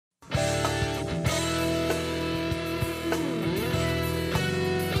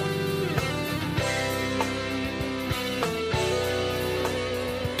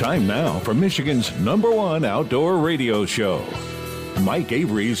Time now for Michigan's #1 outdoor radio show, Mike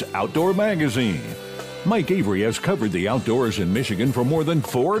Avery's Outdoor Magazine. Mike Avery has covered the outdoors in Michigan for more than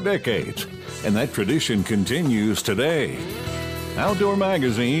 4 decades, and that tradition continues today. Outdoor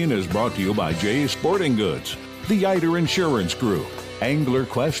Magazine is brought to you by Jay's Sporting Goods, the Eider Insurance Group, Angler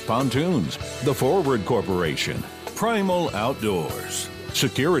Quest Pontoons, the Forward Corporation, Primal Outdoors,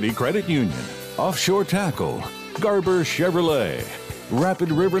 Security Credit Union, Offshore Tackle, Garber Chevrolet,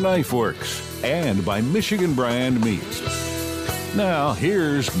 Rapid River Knife Works, and by Michigan Brand Meats. Now,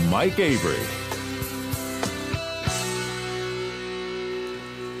 here's Mike Avery.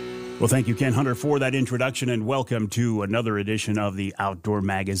 Well, thank you, Ken Hunter, for that introduction, and welcome to another edition of the Outdoor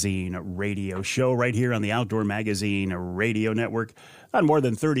Magazine radio show right here on the Outdoor Magazine radio network on more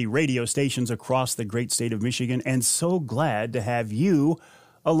than 30 radio stations across the great state of Michigan, and so glad to have you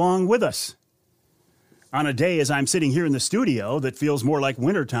along with us on a day as I'm sitting here in the studio that feels more like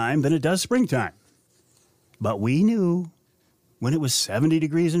wintertime than it does springtime. But we knew when it was 70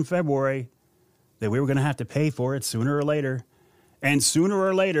 degrees in February that we were going to have to pay for it sooner or later. And sooner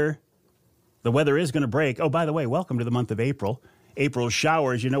or later, the weather is going to break. Oh, by the way, welcome to the month of April. April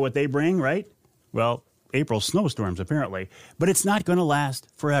showers, you know what they bring, right? Well, April snowstorms, apparently. But it's not going to last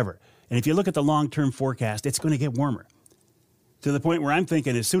forever. And if you look at the long-term forecast, it's going to get warmer. To the point where I'm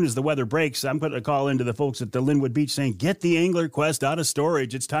thinking as soon as the weather breaks, I'm going to call into the folks at the Linwood Beach saying, get the Angler Quest out of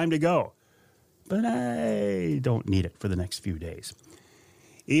storage. It's time to go. But I don't need it for the next few days.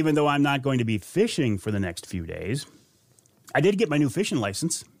 Even though I'm not going to be fishing for the next few days, I did get my new fishing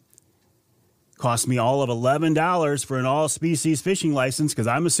license. Cost me all of $11 for an all-species fishing license because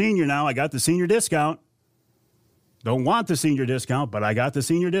I'm a senior now. I got the senior discount. Don't want the senior discount, but I got the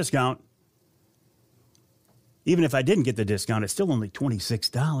senior discount. Even if I didn't get the discount, it's still only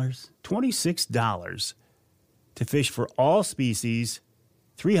 $26. $26 to fish for all species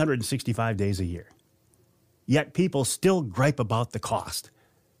 365 days a year. Yet people still gripe about the cost.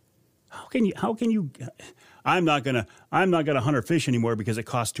 How can you I'm not gonna hunt or fish anymore because it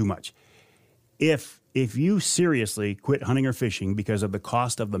costs too much. If you seriously quit hunting or fishing because of the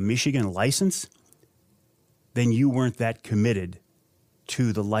cost of the Michigan license, then you weren't that committed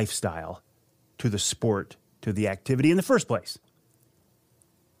to the lifestyle, to the sport, to the activity in the first place.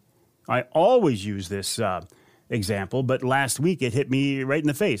 I always use this example, but last week it hit me right in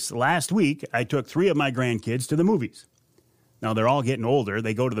the face. Last week, I took 3 of my grandkids to the movies. Now, they're all getting older.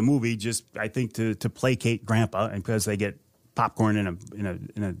 They go to the movie just, I think, to placate Grandpa, and because they get popcorn and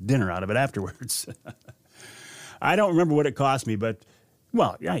a dinner out of it afterwards. I don't remember what it cost me, but,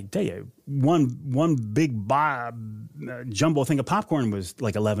 well, I tell you, one big jumbo thing of popcorn was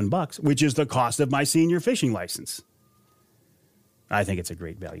like $11, which is the cost of my senior fishing license. I think it's a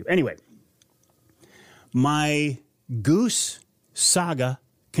great value. Anyway, my goose saga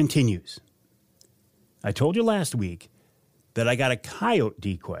continues. I told you last week that I got a coyote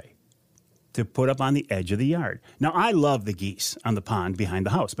decoy to put up on the edge of the yard. Now, I love the geese on the pond behind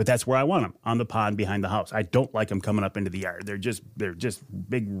the house, but that's where I want them, on the pond behind the house. I don't like them coming up into the yard. They're just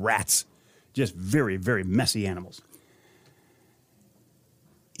big rats, just very, very messy animals.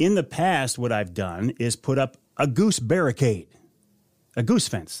 In the past, what I've done is put up a goose barricade, a goose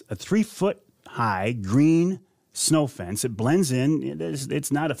fence, a 3-foot-high green snow fence. It blends in.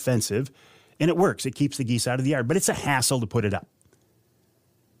 It's not offensive, and it works. It keeps the geese out of the yard, but it's a hassle to put it up.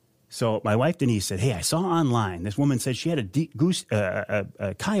 So my wife Denise said, hey, I saw online, this woman said she had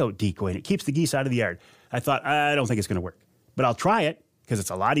a coyote decoy, and it keeps the geese out of the yard. I thought, I don't think it's going to work, but I'll try it because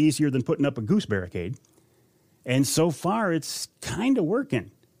it's a lot easier than putting up a goose barricade. And so far, it's kind of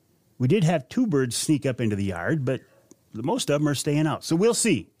working. We did have 2 birds sneak up into the yard, but most of them are staying out. So we'll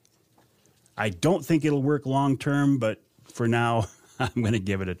see. I don't think it'll work long term, but for now, I'm going to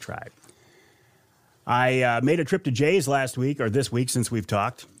give it a try. I made a trip to Jay's last week, or this week since we've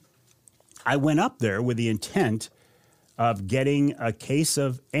talked. I went up there with the intent of getting a case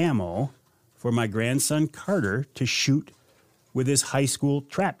of ammo for my grandson Carter to shoot with his high school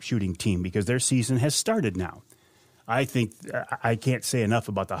trap shooting team because their season has started now. I think I can't say enough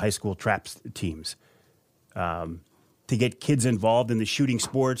about the high school trap teams. To get kids involved in the shooting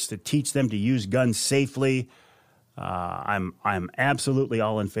sports, to teach them to use guns safely, I'm absolutely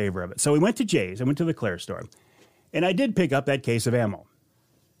all in favor of it. So we went to Jay's. I went to the Claire store, and I did pick up that case of ammo.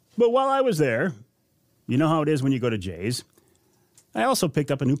 But while I was there, you know how it is when you go to Jay's, I also picked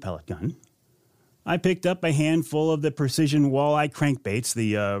up a new pellet gun. I picked up a handful of the precision walleye crankbaits,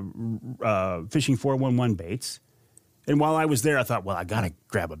 the Fishing 411 baits. And while I was there, I thought, well, I got to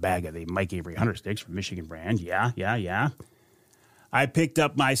grab a bag of the Mike Avery Hunter Sticks from Michigan brand. Yeah. I picked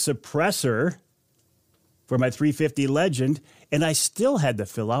up my suppressor for my 350 Legend, and I still had to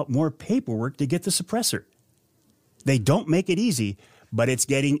fill out more paperwork to get the suppressor. They don't make it easy, but it's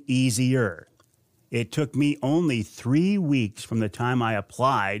getting easier. It took me only 3 weeks from the time I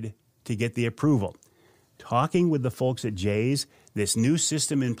applied to get the approval. Talking with the folks at Jay's, this new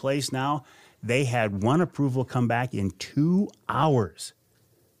system in place now, they had one approval come back in 2 hours.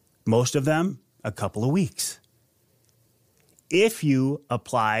 Most of them, a couple of weeks. If you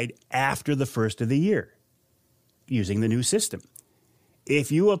applied after the first of the year using the new system.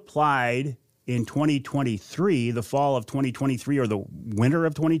 If you applied in 2023, the fall of 2023 or the winter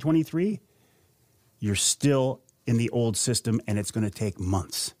of 2023, you're still in the old system and it's going to take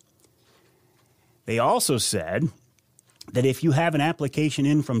months. They also said that if you have an application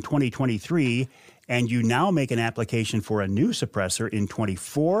in from 2023 and you now make an application for a new suppressor in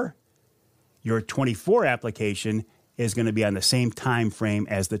 24, your 24 application is going to be on the same time frame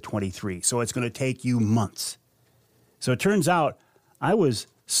as the 23. So it's going to take you months. So it turns out I was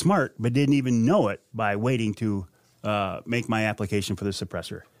smart but didn't even know it by waiting to make my application for the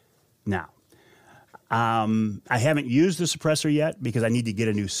suppressor. Now, I haven't used the suppressor yet because I need to get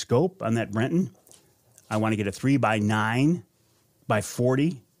a new scope on that Brenton. I want to get a 3x9 by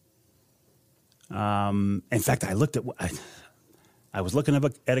 40. In fact, I was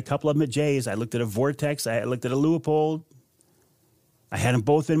looking at a couple of them at Jay's. I looked at a Vortex. I looked at a Leupold. I had them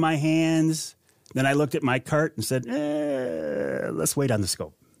both in my hands. Then I looked at my cart and said, let's wait on the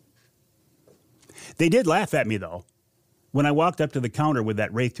scope. They did laugh at me, though, when I walked up to the counter with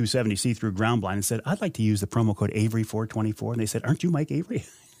that Wraith 270 see-through ground blind and said, I'd like to use the promo code Avery 424. And they said, aren't you Mike Avery?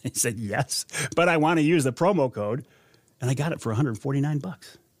 I said, yes, but I want to use the promo code. And I got it for $149.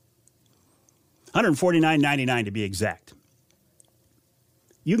 $149.99 to be exact.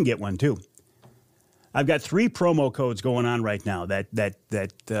 You can get one too. I've got 3 promo codes going on right now. The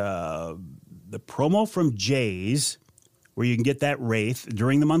promo from Jay's, where you can get that Wraith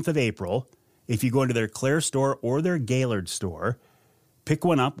during the month of April. If you go into their Claire store or their Gaylord store, pick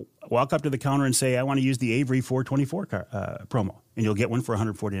one up, walk up to the counter and say, I want to use the Avery 424 promo, and you'll get one for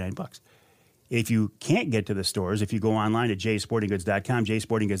 $149. If you can't get to the stores, if you go online at jsportinggoods.com,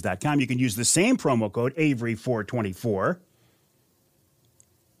 jsportinggoods.com, you can use the same promo code, Avery 424,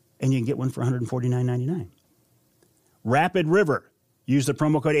 and you can get one for $149.99. Rapid River. Use the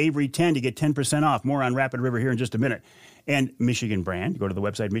promo code Avery10 to get 10% off. More on Rapid River here in just a minute. And Michigan Brand. Go to the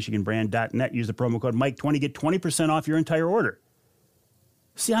website, michiganbrand.net. Use the promo code Mike20. Get 20% off your entire order.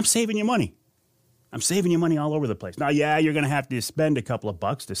 See, I'm saving you money. I'm saving you money all over the place. Now, yeah, you're going to have to spend a couple of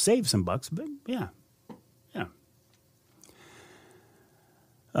bucks to save some bucks, but yeah.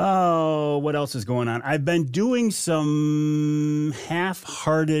 Oh, what else is going on? I've been doing some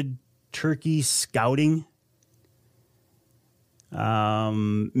half-hearted turkey scouting.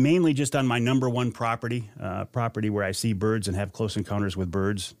 Mainly just on my number one property where I see birds and have close encounters with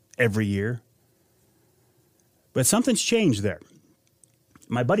birds every year. But something's changed there.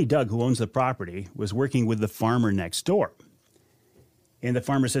 My buddy Doug, who owns the property, was working with the farmer next door. And the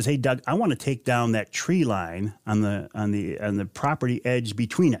farmer says, hey, Doug, I want to take down that tree line on the property edge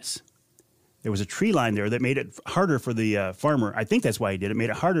between us. There was a tree line there that made it harder for the farmer. I think that's why he did it.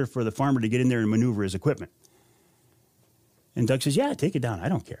 Made it harder for the farmer to get in there and maneuver his equipment. And Doug says, yeah, take it down. I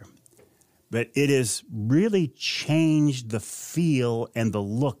don't care. But it has really changed the feel and the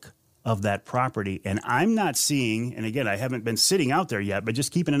look of that property. And I'm not seeing, and again, I haven't been sitting out there yet, but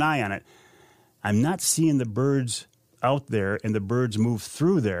just keeping an eye on it. I'm not seeing the birds out there and the birds move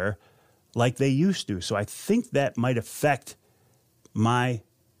through there like they used to. So I think that might affect my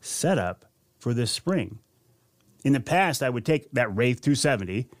setup for this spring. In the past, I would take that Wraith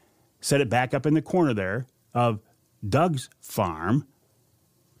 270, set it back up in the corner there of Doug's farm,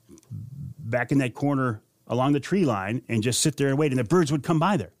 back in that corner along the tree line, and just sit there and wait, and the birds would come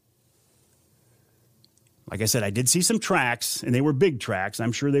by there. Like I said, I did see some tracks, and they were big tracks.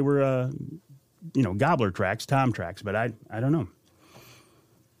 I'm sure they were, gobbler tracks, tom tracks, but I don't know.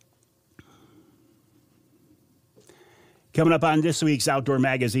 Coming up on this week's Outdoor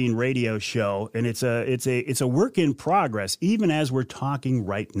Magazine radio show, and it's a work in progress, even as we're talking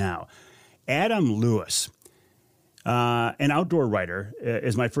right now. Adam Lewis, an outdoor writer,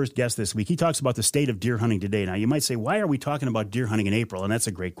 is my first guest this week. He talks about the state of deer hunting today. Now, you might say, why are we talking about deer hunting in April? And that's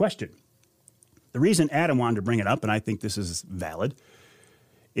a great question. The reason Adam wanted to bring it up, and I think this is valid,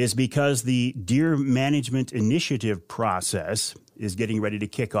 is because the Deer Management Initiative process is getting ready to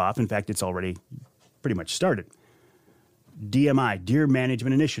kick off. In fact, it's already pretty much started. DMI, Deer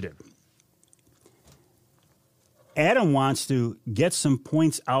Management Initiative. Adam wants to get some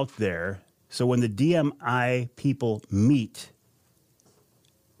points out there so when the DMI people meet,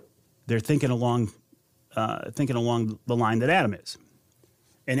 they're thinking along thinking along the line that Adam is.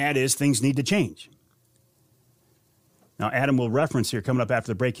 And that is things need to change. Now, Adam will reference here, coming up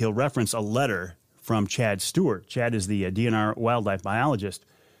after the break, he'll reference a letter from Chad Stewart. Chad is the DNR wildlife biologist,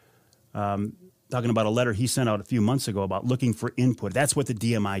 talking about a letter he sent out a few months ago about looking for input. That's what the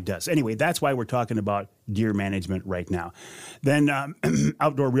DMI does. Anyway, that's why we're talking about deer management right now. Then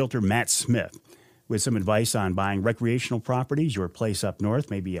outdoor realtor Matt Smith with some advice on buying recreational properties, your place up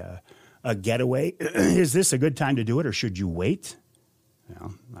north, maybe a getaway. Is this a good time to do it, or should you wait?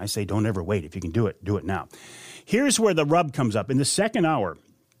 Well, I say don't ever wait. If you can do it now. Here's where the rub comes up. In the second hour,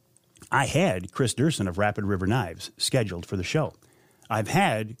 I had Kris Duerson of Rapid River Knives scheduled for the show. I've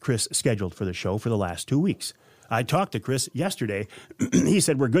had Kris scheduled for the show for the last 2 weeks. I talked to Kris yesterday. He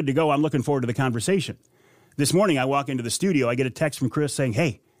said, we're good to go. I'm looking forward to the conversation. This morning, I walk into the studio. I get a text from Kris saying,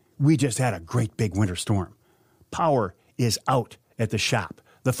 hey, we just had a great big winter storm. Power is out at the shop.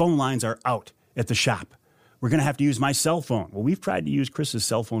 The phone lines are out at the shop. We're going to have to use my cell phone. Well, we've tried to use Kris's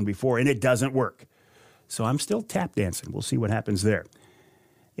cell phone before, and it doesn't work. So I'm still tap dancing. We'll see what happens there.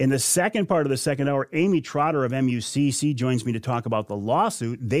 In the second part of the second hour, Amy Trotter of MUCC joins me to talk about the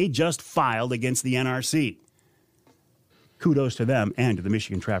lawsuit they just filed against the NRC. Kudos to them and to the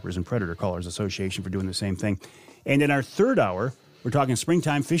Michigan Trappers and Predator Callers Association for doing the same thing. And in our third hour, we're talking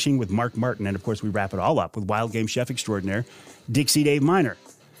springtime fishing with Mark Martin. And, of course, we wrap it all up with wild game chef extraordinaire Dixie Dave Minar.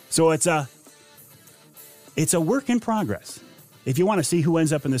 So it's a work in progress. If you want to see who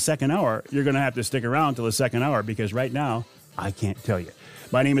ends up in the second hour, you're going to have to stick around till the second hour, because right now, I can't tell you.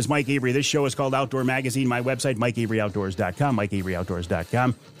 My name is Mike Avery. This show is called Outdoor Magazine. My website, MikeAveryOutdoors.com,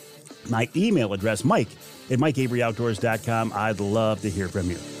 MikeAveryOutdoors.com. My email address, Mike@MikeAveryOutdoors.com. I'd love to hear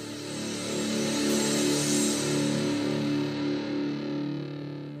from you.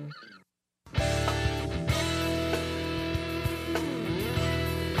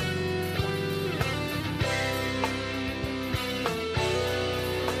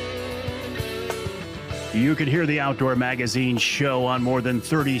 You can hear the Outdoor Magazine show on more than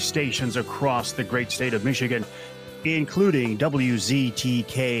 30 stations across the great state of Michigan, including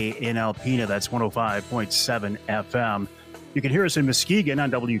WZTK in Alpena. That's 105.7 FM. You can hear us in Muskegon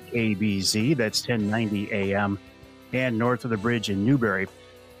on WKBZ. That's 1090 AM. And north of the bridge in Newberry,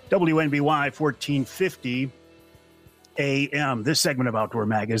 WNBY 1450 AM. This segment of Outdoor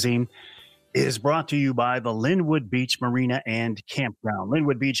Magazine is brought to you by the Linwood Beach Marina and Campground.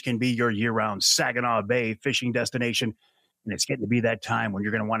 Linwood Beach can be your year-round Saginaw Bay fishing destination, and it's getting to be that time when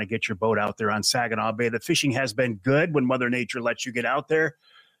you're going to want to get your boat out there on Saginaw Bay. The fishing has been good when Mother Nature lets you get out there,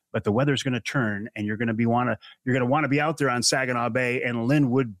 but the weather's going to turn, and you're going to want to be out there on Saginaw Bay, and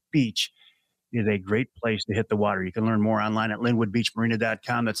Linwood Beach is a great place to hit the water. You can learn more online at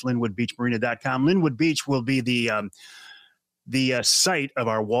linwoodbeachmarina.com. That's linwoodbeachmarina.com. Linwood Beach will be the site of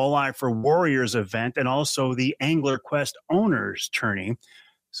our Walleye for Warriors event, and also the Angler Quest Owners Tourney.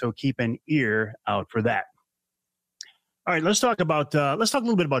 So keep an ear out for that. All right, let's talk a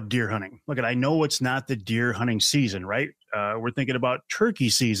little bit about deer hunting. Look, I know it's not the deer hunting season, right? We're thinking about turkey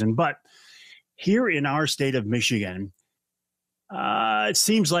season, but here in our state of Michigan, it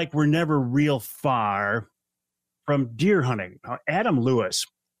seems like we're never real far from deer hunting. Adam Lewis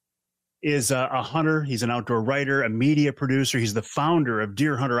is a hunter. He's an outdoor writer, a media producer. He's the founder of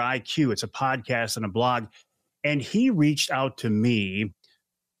Deer Hunter IQ. It's a podcast and a blog. And he reached out to me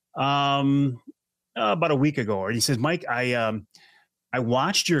about a week ago. And he says, Mike, I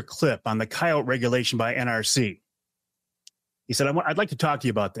watched your clip on the coyote regulation by NRC. He said, I'd like to talk to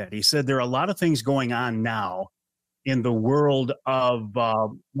you about that. He said, there are a lot of things going on now in the world of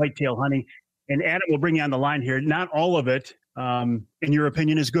whitetail hunting. And Adam will bring you on the line here. Not all of it, in your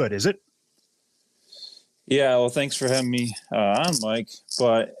opinion, is good, is it? Yeah, well, thanks for having me on, Mike.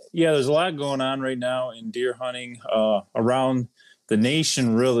 But yeah, there's a lot going on right now in deer hunting around the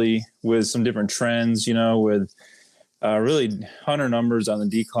nation, really, with some different trends, with really hunter numbers on the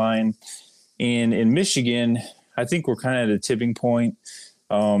decline. And in Michigan, I think we're kind of at a tipping point.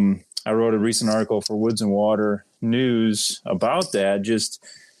 I wrote a recent article for Woods and Water News about that, just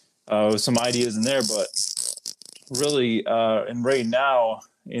with some ideas in there. But really, and right now,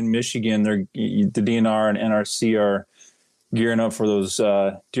 in Michigan, the DNR and NRC are gearing up for those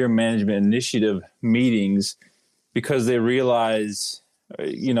deer management initiative meetings, because they realize,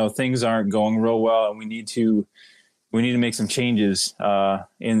 things aren't going real well, and we need to make some changes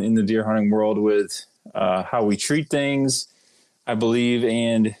in the deer hunting world with how we treat things, I believe,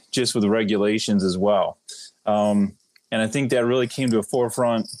 and just with the regulations as well. And I think that really came to a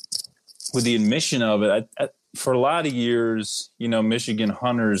forefront with the admission of it. For a lot of years, Michigan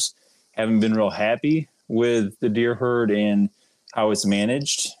hunters haven't been real happy with the deer herd and how it's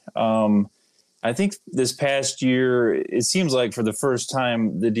managed. I think this past year, it seems like for the first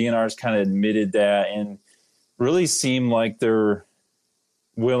time, the DNR's kind of admitted that and really seem like they're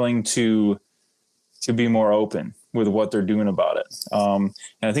willing to be more open with what they're doing about it. And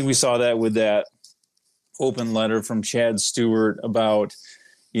I think we saw that with that open letter from Chad Stewart about,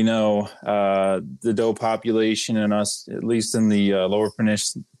 the doe population and us, at least in the lower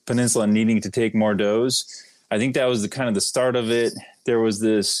peninsula, needing to take more does. I think that was the kind of the start of it. There was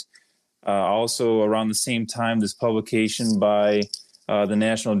this also around the same time, this publication by the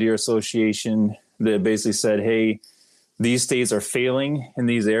National Deer Association that basically said, hey, these states are failing in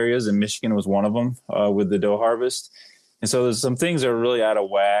these areas, and Michigan was one of them with the doe harvest. And so there's some things that are really out of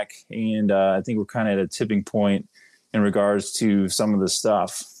whack, and I think we're kind of at a tipping point in regards to some of the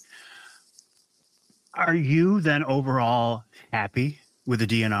stuff. Are you then overall happy with the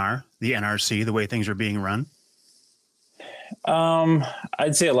DNR, the NRC, the way things are being run?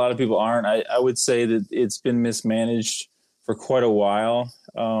 I'd say a lot of people aren't. I would say that it's been mismanaged for quite a while.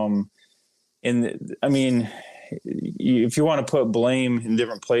 And I mean, if you want to put blame in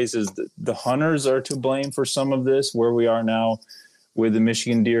different places, the hunters are to blame for some of this, where we are now with the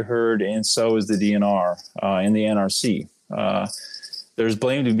Michigan deer herd, and so is the DNR and the NRC. There's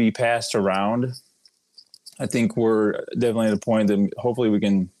blame to be passed around. I think we're definitely at a point that hopefully we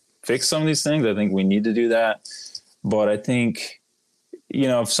can fix some of these things. I think we need to do that. But I think,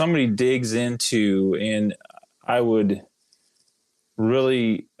 if somebody digs into, and I would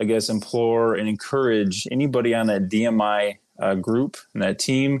really, I guess, implore and encourage anybody on that DMI group and that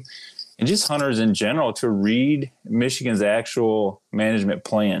team, and just hunters in general, to read Michigan's actual management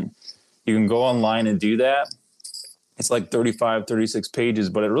plan. You can go online and do that. It's like 35, 36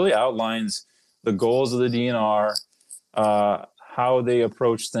 pages, but it really outlines the goals of the DNR, how they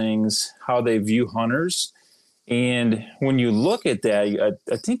approach things, how they view hunters. And when you look at that,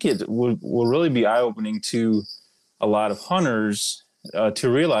 I think it will really be eye-opening to a lot of hunters to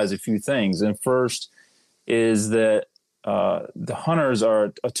realize a few things. And first is that the hunters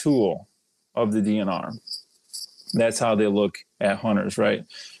are a tool of the DNR. That's how they look at hunters, right?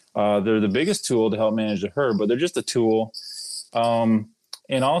 They're the biggest tool to help manage the herd, but they're just a tool.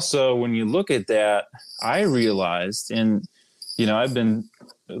 And also, when you look at that, I realized, and I've been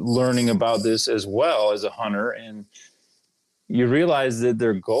learning about this as well as a hunter, and you realize that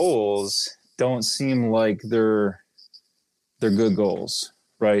their goals don't seem like they're good goals,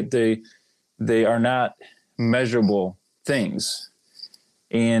 right? They are not measurable things.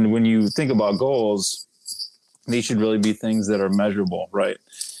 And when you think about goals, they should really be things that are measurable, right?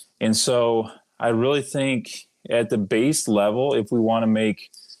 And so I really think at the base level, if we want to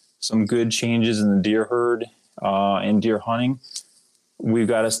make some good changes in the deer herd and deer hunting, we've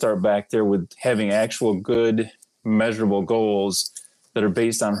got to start back there with having actual good measurable goals that are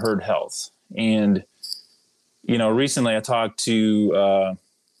based on herd health. And, recently I talked to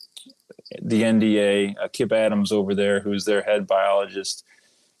the NDA, Kip Adams over there, who's their head biologist,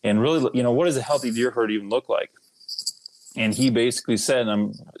 and really, what does a healthy deer herd even look like? And he basically said,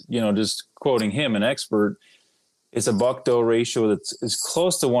 and I'm, just quoting him, an expert, it's a buck-doe ratio that's as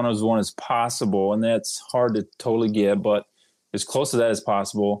close to 1:1 as possible, and that's hard to totally get, but as close to that as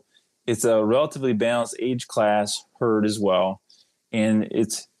possible. It's a relatively balanced age class herd as well, and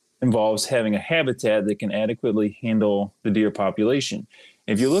it involves having a habitat that can adequately handle the deer population.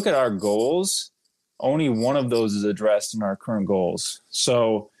 If you look at our goals, only one of those is addressed in our current goals.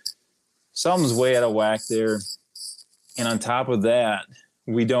 So something's way out of whack there. And on top of that,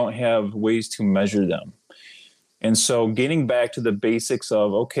 we don't have ways to measure them. And so getting back to the basics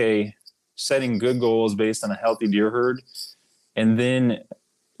of, okay, setting good goals based on a healthy deer herd, and then,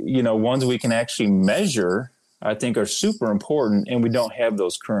 ones we can actually measure, I think are super important, and we don't have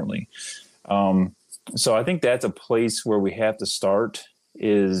those currently. So I think that's a place where we have to start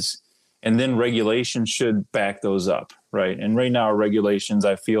and then regulations should back those up, right? And right now our regulations,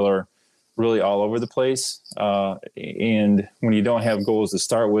 I feel, are really all over the place. And when you don't have goals to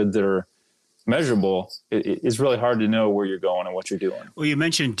start with that are measurable, it's really hard to know where you're going and what you're doing. Well, you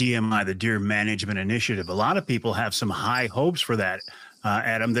mentioned DMI, the Deer Management Initiative. A lot of people have some high hopes for that,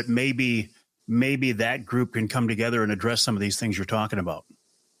 Adam, that maybe that group can come together and address some of these things you're talking about.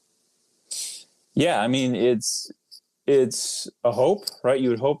 Yeah, I mean, it's a hope, right? You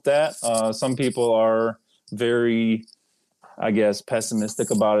would hope that. Some people are very, I guess, pessimistic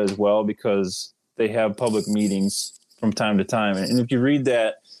about it as well, because they have public meetings from time to time. And if you read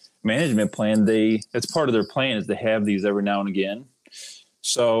that management plan, it's part of their plan is to have these every now and again.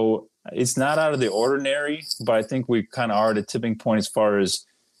 So it's not out of the ordinary, but I think we kind of are at a tipping point as far as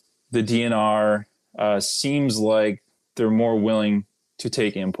the DNR seems like they're more willing to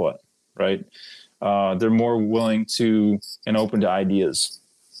take input. right? They're more willing to and open to ideas.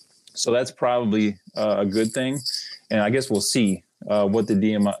 So that's probably a good thing. And I guess we'll see what the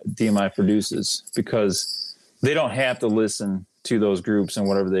DMI produces, because they don't have to listen to those groups and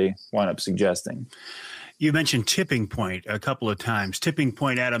whatever they wind up suggesting. You mentioned tipping point a couple of times. Tipping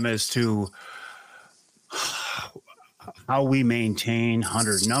point, Adam, as to how we maintain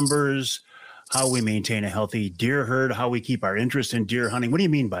hunter numbers, how we maintain a healthy deer herd, how we keep our interest in deer hunting. What do you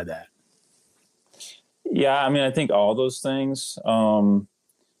mean by that? Yeah, I mean, I think all those things.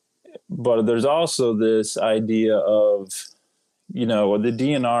 But there's also this idea of, the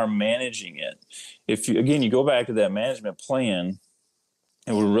DNR managing it. If you go back to that management plan,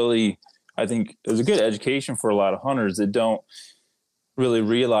 it would really, I think, it was a good education for a lot of hunters that don't really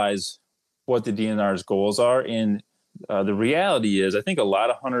realize what the DNR's goals are. And the reality is, I think a lot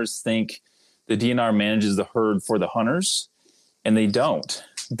of hunters think the DNR manages the herd for the hunters, and they don't.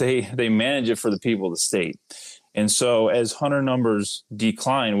 They manage it for the people of the state. And so as hunter numbers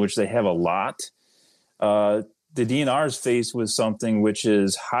decline, which they have a lot, the DNR is faced with something, which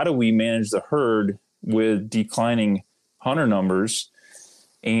is, how do we manage the herd with declining hunter numbers?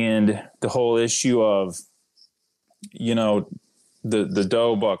 And the whole issue of, the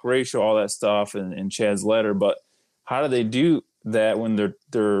doe buck ratio, all that stuff, and Chad's letter. But how do they do that when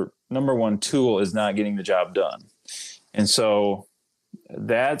their number one tool is not getting the job done? And so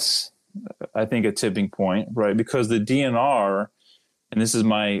that's, I think, a tipping point, right? Because the DNR, and this is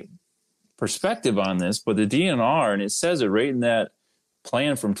my perspective on this, but the DNR, and it says it right in that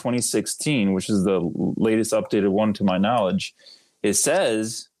plan from 2016, which is the latest updated one to my knowledge, it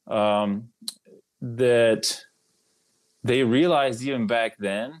says that they realized even back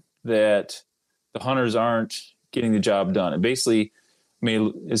then that the hunters aren't getting the job done. It basically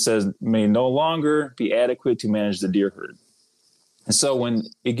it says may no longer be adequate to manage the deer herd. And so when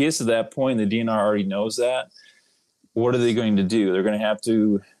it gets to that point, the DNR already knows that. What are they going to do? They're going to have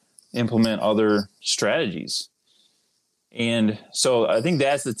to implement other strategies. And so I think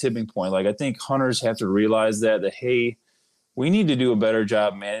that's the tipping point. Like, I think hunters have to realize that, hey, we need to do a better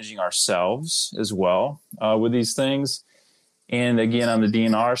job managing ourselves as well with these things. And again, on the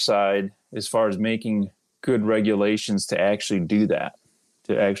DNR side, as far as making good regulations to actually do that,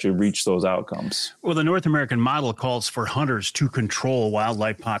 to actually reach those outcomes. Well, the North American model calls for hunters to control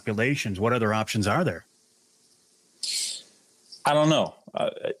wildlife populations. What other options are there? I don't know.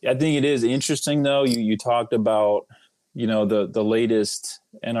 I think it is interesting, though. You talked about, the latest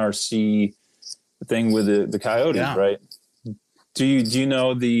NRC thing with the coyotes, yeah. Right? Do you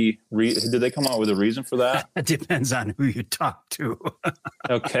know did they come out with a reason for that? It depends on who you talk to.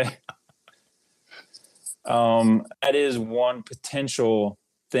 Okay. That is one potential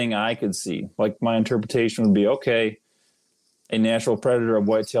thing I could see. Like, my interpretation would be, okay, a natural predator of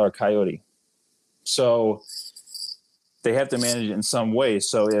whitetail or coyote. So they have to manage it in some way.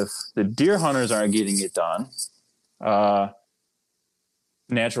 So if the deer hunters aren't getting it done,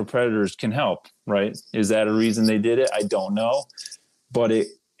 natural predators can help, right? Is that a reason they did it? I don't know, but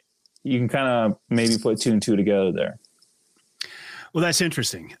you can kind of maybe put two and two together there. Well, that's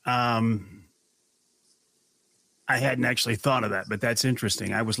interesting. I hadn't actually thought of that, but that's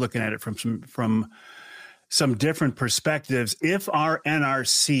interesting. I was looking at it from some different perspectives. If our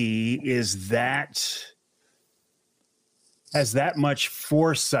NRC has that much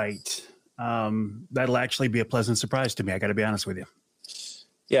foresight, that'll actually be a pleasant surprise to me. I got to be honest with you.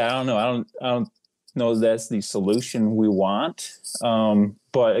 Yeah, I don't know. I don't know if that's the solution we want.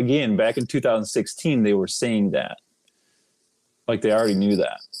 But again, back in 2016, they were saying that. Like, they already knew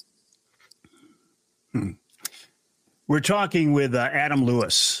that. We're talking with Adam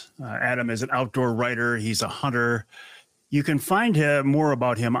Lewis. Adam is an outdoor writer. He's a hunter. You can find more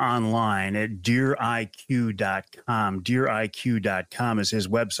about him online at deeriq.com. Deeriq.com is his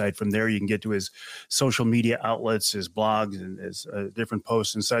website. From there, you can get to his social media outlets, his blogs, and his different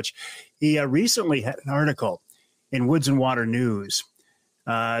posts and such. He recently had an article in Woods and Water News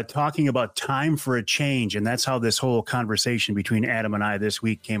talking about time for a change, and that's how this whole conversation between Adam and I this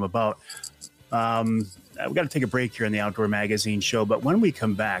week came about. We've got to take a break here in the Outdoor Magazine show, but when we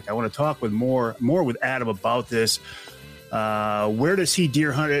come back, I want to talk with more with Adam about this. Where does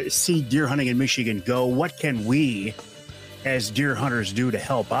deer hunting in Michigan go? What can we as deer hunters do to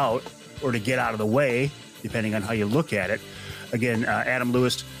help out or to get out of the way, depending on how you look at it? Again, Adam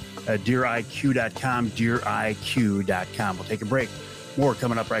Lewis, deeriq.com, deeriq.com. We'll take a break. More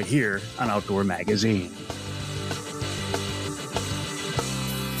coming up right here on Outdoor Magazine.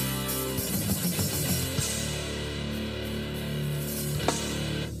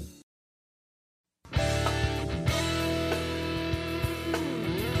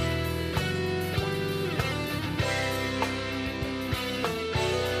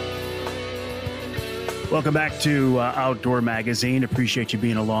 Welcome back to Outdoor Magazine. Appreciate you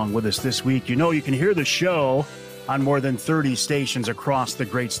being along with us this week. You know, you can hear the show on more than 30 stations across the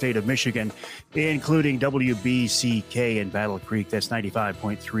great state of Michigan, including WBCK in Battle Creek. That's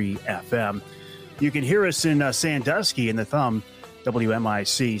 95.3 FM. You can hear us in Sandusky in the Thumb,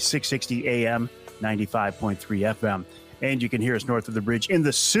 WMIC 660 AM, 95.3 FM. And you can hear us north of the bridge in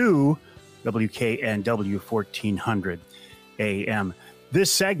the Sioux, WKNW 1400 AM. This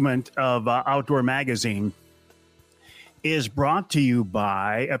segment of Outdoor Magazine is brought to you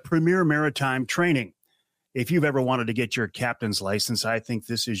by a Premier Maritime Training. If you've ever wanted to get your captain's license, I think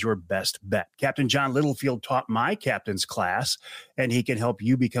this is your best bet. Captain John Littlefield taught my captain's class, and he can help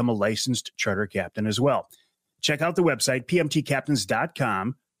you become a licensed charter captain as well. Check out the website,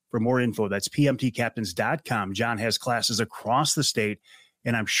 pmtcaptains.com, for more info. That's pmtcaptains.com. John has classes across the state,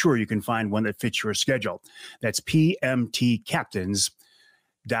 and I'm sure you can find one that fits your schedule. That's pmtcaptains.com.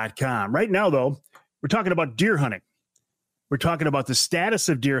 Right now, though, we're talking about deer hunting. We're talking about the status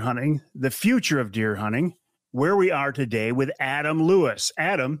of deer hunting, the future of deer hunting, where we are today with Adam Lewis.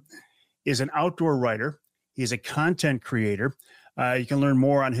 Adam is an outdoor writer. He's a content creator. You can learn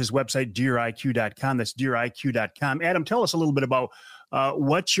more on his website, deeriq.com. That's deeriq.com. Adam, tell us a little bit about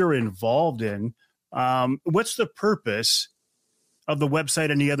what you're involved in. What's the purpose of the website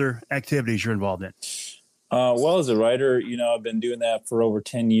and the other activities you're involved in? Well, as a writer, I've been doing that for over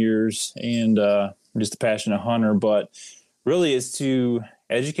 10 years, and I'm just a passionate hunter, but really is to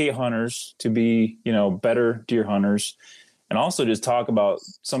educate hunters to be, better deer hunters, and also just talk about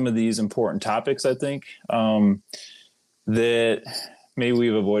some of these important topics, I think, that maybe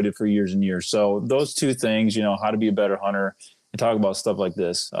we've avoided for years and years. So those two things, how to be a better hunter and talk about stuff like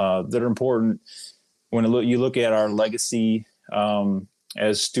this that are important when you look at our legacy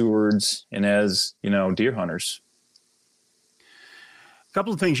as stewards and as, deer hunters. A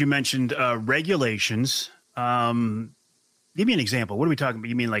couple of things you mentioned, regulations. Give me an example. What are we talking about?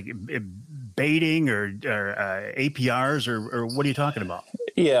 You mean like baiting or APRs or what are you talking about?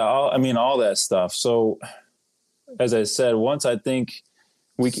 Yeah, all that stuff. So as I said, once I think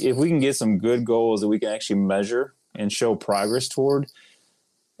if we can get some good goals that we can actually measure and show progress toward,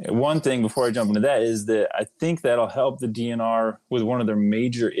 one thing before I jump into that is that I think that'll help the DNR with one of their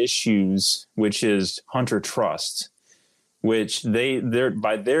major issues, which is hunter trust, which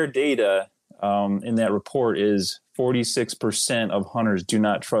by their data in that report is 46% of hunters do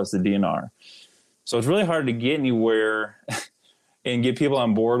not trust the DNR. So it's really hard to get anywhere and get people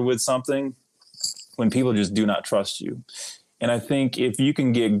on board with something when people just do not trust you. And I think if you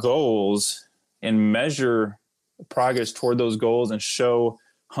can get goals and measure progress toward those goals and show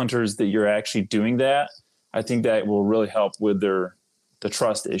hunters that you're actually doing that, I think that will really help with the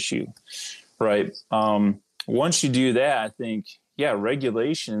trust issue, right? Once you do that, I think,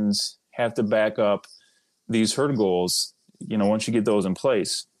 regulations have to back up these herd goals, once you get those in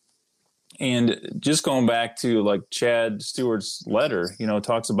place. And just going back to like Chad Stewart's letter,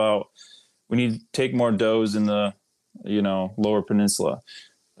 talks about we need to take more does in the, lower peninsula.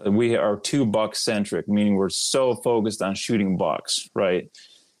 We are too buck centric, meaning we're so focused on shooting bucks, right?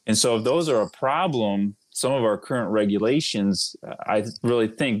 And so if those are a problem, some of our current regulations, I really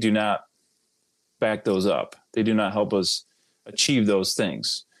think, do not back those up. They do not help us achieve those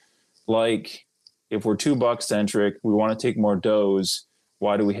things. Like if we're too buck centric, we want to take more does.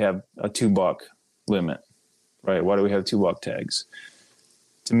 Why do we have a 2 buck limit, right? Why do we have 2 buck tags?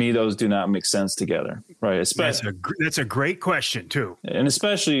 To me, those do not make sense together, right? That's a great question too. And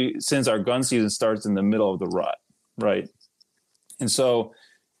especially since our gun season starts in the middle of the rut, right? And so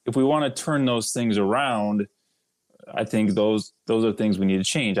if we want to turn those things around, I think those are things we need to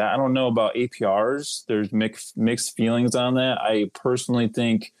change. I don't know about APRs. There's mixed feelings on that. I personally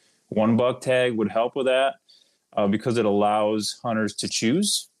think 1 buck tag would help with that because it allows hunters to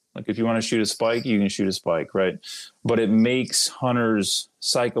choose. Like if you want to shoot a spike, you can shoot a spike, right? But it makes hunters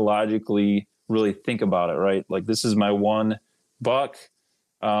psychologically really think about it, right? Like this is my 1 buck.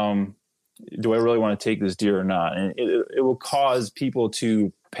 Do I really want to take this deer or not? And it will cause people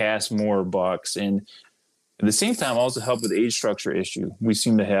to pass more bucks, and at the same time also help with the age structure issue we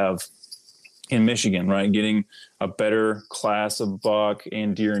seem to have in Michigan, right? Getting a better class of buck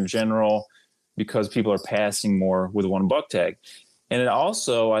and deer in general because people are passing more with 1 buck tag. And it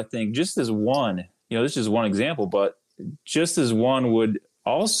also, I think, just as one, this is one example, but just as one would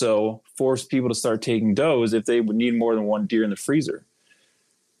also force people to start taking does if they would need more than 1 deer in the freezer,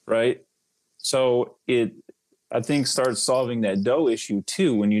 right? So it, I think, starts solving that doe issue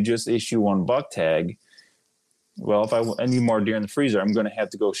too. When you just issue 1 buck tag, well, if I need more deer in the freezer, I'm going to have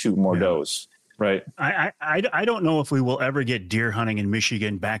to go shoot more does. Right. I don't know if we will ever get deer hunting in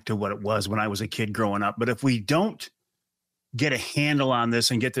Michigan back to what it was when I was a kid growing up. But if we don't get a handle on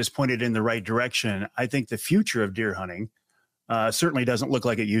this and get this pointed in the right direction, I think the future of deer hunting certainly doesn't look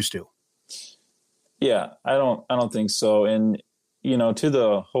like it used to. Yeah, I don't think so. And, to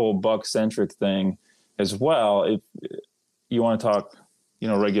the whole buck centric thing as well, if you want to talk,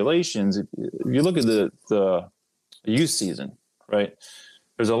 regulations, if you look at the youth season, right,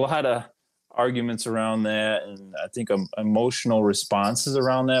 there's a lot of arguments around that. And I think emotional responses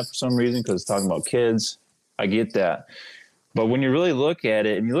around that for some reason, because it's talking about kids. I get that. But when you really look at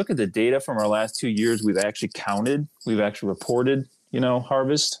it and you look at the data from our last 2 years, we've actually reported,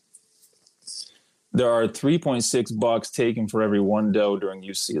 harvest. There are 3.6 bucks taken for every one doe during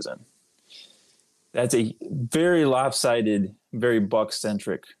youth season. That's a very lopsided, very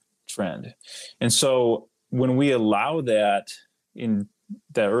buck-centric trend. And so when we allow that in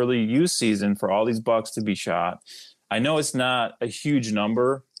that early youth season for all these bucks to be shot, I know it's not a huge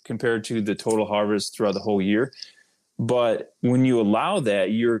number compared to the total harvest throughout the whole year, but when you allow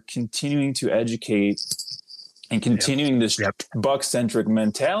that, you're continuing to educate and continuing this buck-centric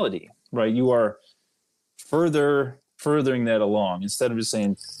mentality, right? You are furthering that along instead of just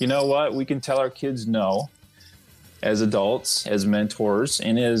saying, you know what, we can tell our kids no as adults, as mentors,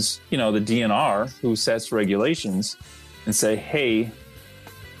 and as, the DNR who sets regulations and say, hey,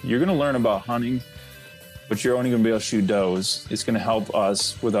 you're going to learn about hunting, but you're only going to be able to shoot does. It's going to help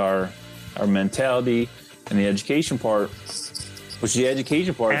us with our mentality and the education part. Which the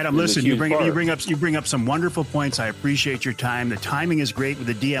education part. Adam, listen, you bring up some wonderful points. I appreciate your time. The timing is great with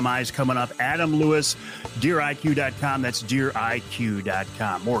the DMIs coming up. Adam Lewis, deeriq.com. That's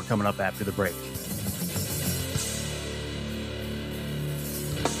deeriq.com. More coming up after the break.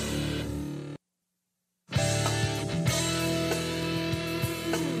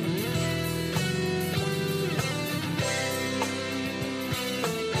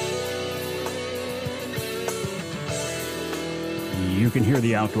 You can hear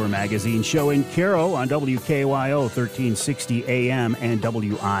the Outdoor Magazine show in Caro on WKYO 1360 AM and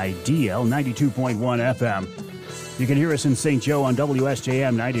WIDL 92.1 FM. You can hear us in St. Joe on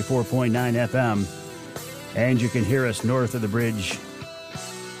WSJM 94.9 FM. And you can hear us north of the bridge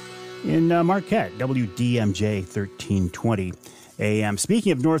in Marquette, WDMJ 1320 AM.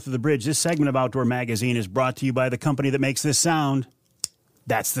 Speaking of north of the bridge, this segment of Outdoor Magazine is brought to you by the company that makes this sound.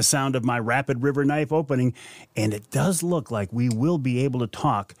 That's the sound of my Rapid River knife opening, and it does look like we will be able to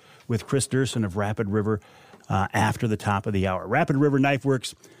talk with Kris Duerson of Rapid River after the top of the hour. Rapid River Knife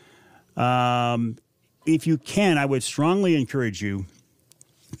Works. If you can, I would strongly encourage you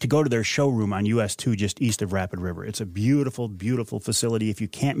to go to their showroom on US 2 just east of Rapid River. It's a beautiful, beautiful facility. If you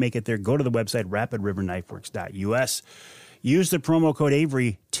can't make it there, go to the website rapidriverknifeworks.us. Use the promo code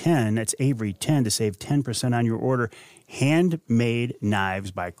Avery10, that's Avery10, to save 10% on your order. Handmade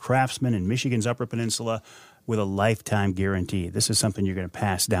knives by craftsmen in Michigan's Upper Peninsula with a lifetime guarantee. This is something you're going to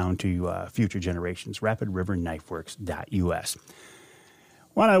pass down to future generations. RapidRiverKnifeWorks.us.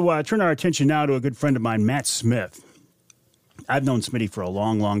 Want to turn our attention now to a good friend of mine, Matt Smith. I've known Smitty for a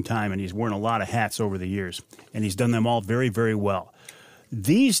long, long time, and he's worn a lot of hats over the years, and he's done them all very, very well.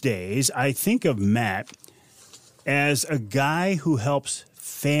 These days, I think of Matt as a guy who helps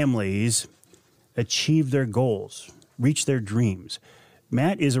families achieve their goals, reach their dreams.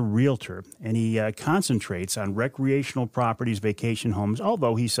 Matt is a realtor, and he concentrates on recreational properties, vacation homes,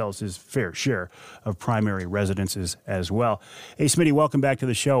 although he sells his fair share of primary residences as well. Hey, Smitty, welcome back to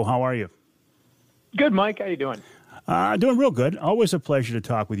the show. How are you? Good, Mike. How you doing? Doing real good. Always a pleasure to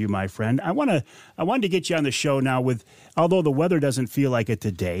talk with you, my friend. I wanted to get you on the show now although the weather doesn't feel like it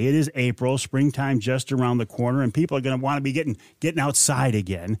today. It is April, springtime just around the corner, and people are going to want to be getting outside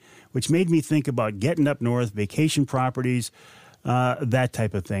again, which made me think about getting up north, vacation properties, that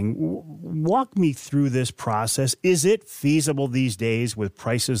type of thing. Walk me through this process. Is it feasible these days with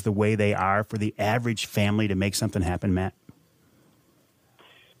prices the way they are for the average family to make something happen, Matt?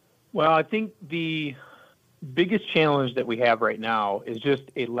 Well, I think the biggest challenge that we have right now is just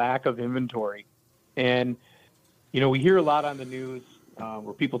a lack of inventory. And, we hear a lot on the news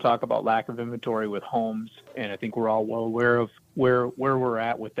where people talk about lack of inventory with homes. And I think we're all well aware of where we're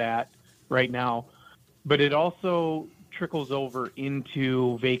at with that right now. But it also trickles over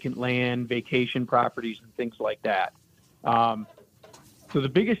into vacant land, vacation properties, and things like that. So the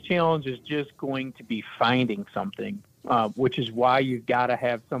biggest challenge is just going to be finding something. Which is why you've got to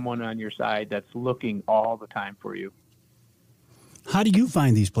have someone on your side that's looking all the time for you. How do you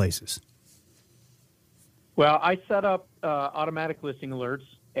find these places? Well, I set up automatic listing alerts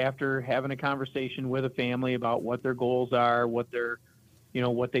after having a conversation with a family about what their goals are, what their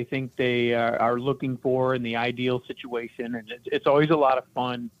what they think they are looking for in the ideal situation. And it's always a lot of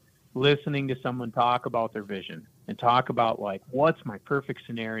fun listening to someone talk about their vision and talk about, like, what's my perfect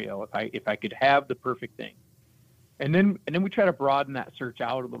scenario if I could have the perfect thing. And then we try to broaden that search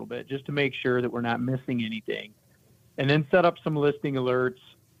out a little bit just to make sure that we're not missing anything. And then set up some listing alerts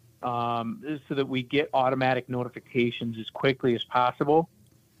so that we get automatic notifications as quickly as possible.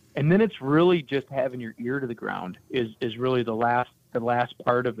 And then it's really just having your ear to the ground is really the last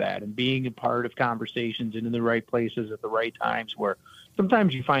part of that, and being a part of conversations and in the right places at the right times, where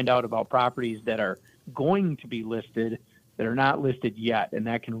sometimes you find out about properties that are going to be listed that are not listed yet, and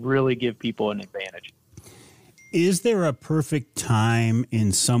that can really give people an advantage. Is there a perfect time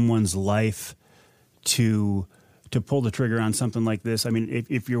in someone's life to pull the trigger on something like this? I mean,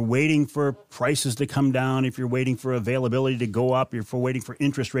 if you're waiting for prices to come down, if you're waiting for availability to go up, if you're waiting for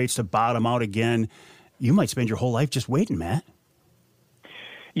interest rates to bottom out again, you might spend your whole life just waiting, Matt.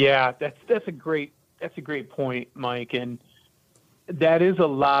 Yeah, that's a great point, Mike. And that is a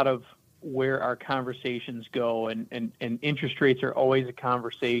lot of where our conversations go, and interest rates are always a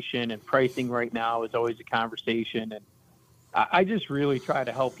conversation, and pricing right now is always a conversation. And I just really try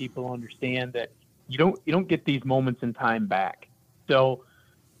to help people understand that you don't get these moments in time back. So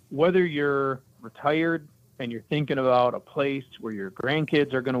whether you're retired and you're thinking about a place where your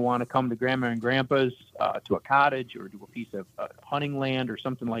grandkids are going to want to come to grandma and grandpa's, to a cottage or to a piece of hunting land or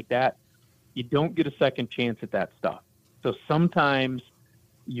something like that, you don't get a second chance at that stuff. So sometimes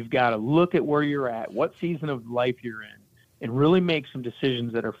you've got to look at where you're at, what season of life you're in, and really make some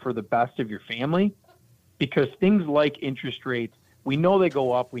decisions that are for the best of your family, because things like interest rates, we know they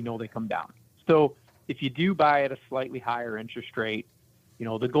go up, we know they come down. So if you do buy at a slightly higher interest rate,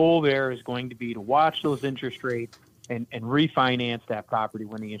 the goal there is going to be to watch those interest rates and refinance that property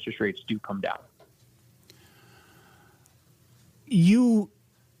when the interest rates do come down. You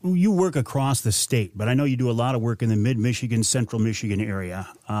work across the state, but I know you do a lot of work in the mid-Michigan, central Michigan area.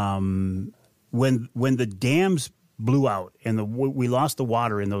 When the dams blew out and we lost the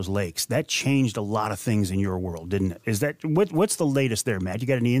water in those lakes, that changed a lot of things in your world, didn't it? What's the latest there, Matt? You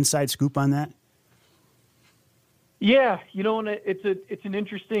got any inside scoop on that? Yeah, and it's an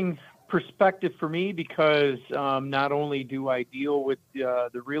interesting perspective for me, because not only do I deal with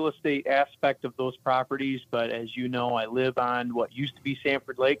the real estate aspect of those properties, but as you know, I live on what used to be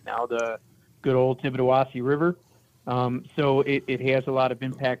Sanford Lake, now the good old Tibbetawasee River. So it has a lot of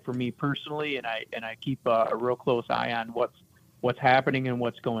impact for me personally, and I keep a real close eye on what's happening and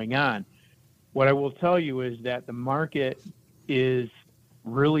what's going on. What I will tell you is that the market is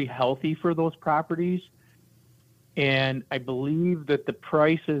really healthy for those properties. And I believe that the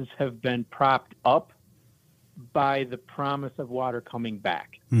prices have been propped up by the promise of water coming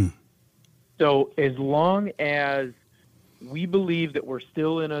back. So as long as we believe that we're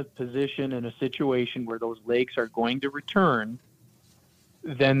still in a position, in a situation where those lakes are going to return,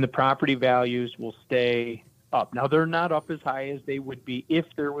 then the property values will stay up. Now, they're not up as high as they would be if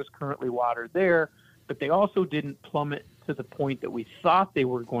there was currently water there, but they also didn't plummet to the point that we thought they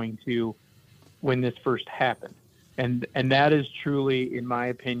were going to when this first happened. And that is truly, in my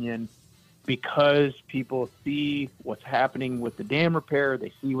opinion, because people see what's happening with the dam repair,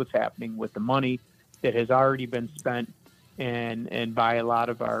 they see what's happening with the money that has already been spent, and by a lot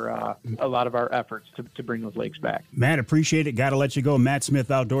of our efforts to bring those lakes back. Matt, appreciate it. Got to let you go. Matt Smith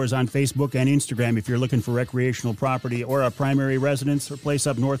Outdoors on Facebook and Instagram. If you're looking for recreational property or a primary residence or place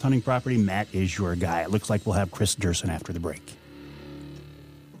up north hunting property, Matt is your guy. It looks like we'll have Kris Duerson after the break.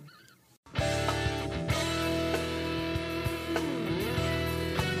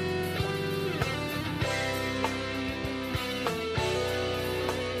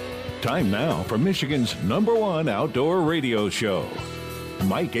 Time now for Michigan's #1 outdoor radio show,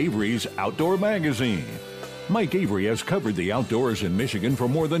 Mike Avery's Outdoor Magazine. Mike Avery has covered the outdoors in Michigan for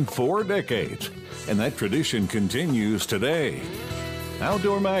more than 4 decades, and that tradition continues today.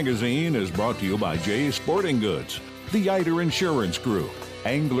 Outdoor Magazine is brought to you by Jay's Sporting Goods, the Eider Insurance Group,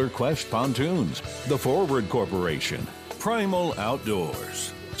 Angler Quest Pontoons, the Forward Corporation, Primal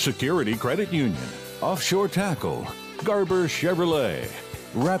Outdoors, Security Credit Union, Offshore Tackle, Garber Chevrolet,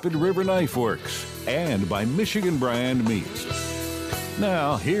 Rapid River Knife Works, and by Michigan Brand Meats.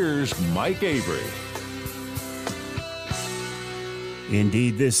 Now, here's Mike Avery.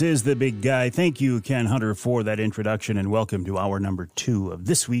 Indeed, this is the big guy. Thank you, Ken Hunter, for that introduction, and welcome to hour number 2 of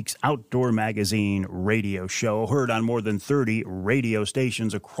this week's Outdoor Magazine radio show, heard on more than 30 radio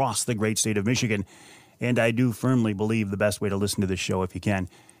stations across the great state of Michigan. And I do firmly believe the best way to listen to this show, if you can,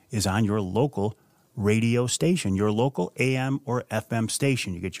 is on your local radio station, your local AM or FM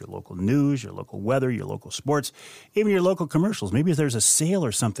station. You get your local news, your local weather, your local sports, even your local commercials. Maybe if there's a sale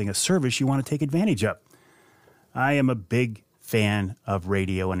or something, a service you want to take advantage of. I am a big fan of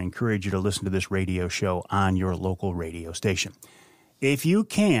radio and encourage you to listen to this radio show on your local radio station. If you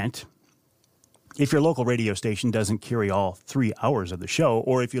can't, if your local radio station doesn't carry all 3 hours of the show,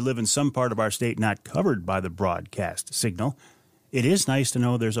 or if you live in some part of our state not covered by the broadcast signal, it is nice to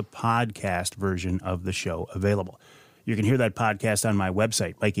know there's a podcast version of the show available. You can hear that podcast on my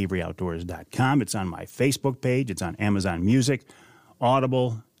website, MikeAveryOutdoors.com. It's on my Facebook page. It's on Amazon Music,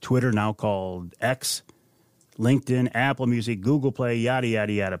 Audible, Twitter, now called X, LinkedIn, Apple Music, Google Play, yada,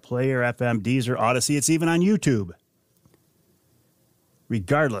 yada, yada, Player, FM, Deezer, Odyssey. It's even on YouTube.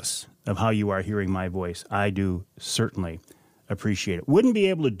 Regardless of how you are hearing my voice, I do certainly appreciate it. Wouldn't be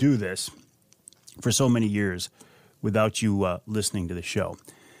able to do this for so many years without you listening to the show.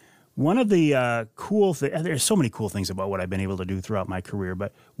 One of the cool things, there's so many cool things about what I've been able to do throughout my career,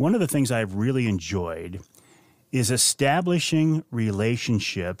 but one of the things I've really enjoyed is establishing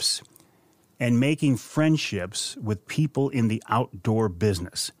relationships and making friendships with people in the outdoor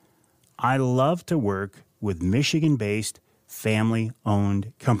business. I love to work with Michigan-based,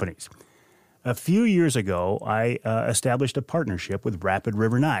 family-owned companies. A few years ago, I established a partnership with Rapid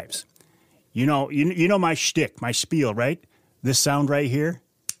River Knives. You know my shtick, my spiel, right? This sound right here,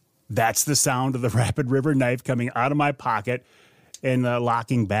 that's the sound of the Rapid River knife coming out of my pocket and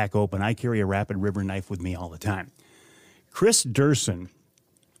locking back open. I carry a Rapid River knife with me all the time. Kris Duerson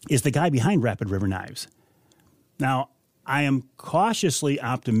is the guy behind Rapid River Knives. Now, I am cautiously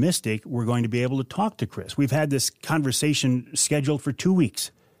optimistic we're going to be able to talk to Kris. We've had this conversation scheduled for 2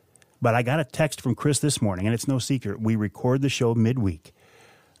 weeks, but I got a text from Kris this morning, and it's no secret. We record the show midweek.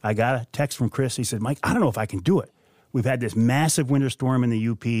 I got a text from Kris. He said, Mike, I don't know if I can do it. We've had this massive winter storm in the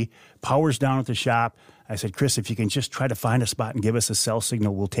UP. Power's down at the shop. I said, Kris, if you can just try to find a spot and give us a cell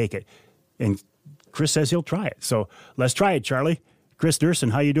signal, we'll take it. And Kris says he'll try it. So let's try it, Charlie. Kris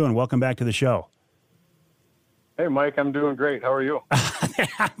Duerson, how you doing? Welcome back to the show. Hey, Mike, I'm doing great. How are you?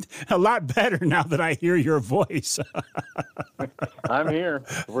 A lot better now that I hear your voice. I'm here.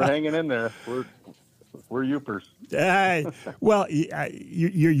 We're hanging in there. We're Youpers. Well,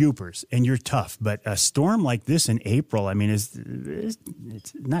 you're Youpers, and you're tough. But a storm like this in April, I mean, it's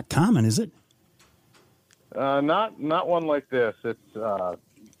not common, is it? Not one like this. It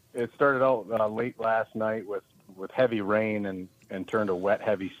started out late last night with heavy rain and turned to wet,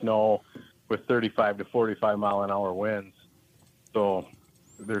 heavy snow with 35 to 45 mile an hour winds. So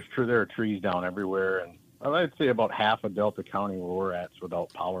there are trees down everywhere, and I'd say about half of Delta County where we're at is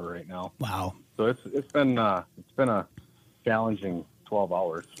without power right now. Wow. So it's been a challenging 12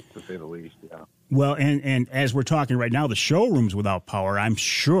 hours to say the least. Yeah. Well, and as we're talking right now, the showroom's without power. I'm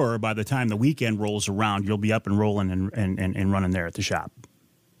sure by the time the weekend rolls around, you'll be up and rolling and running there at the shop.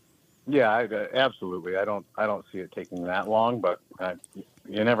 Yeah, absolutely. I don't see it taking that long, but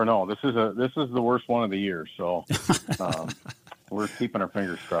you never know. This is the worst one of the year, so we're keeping our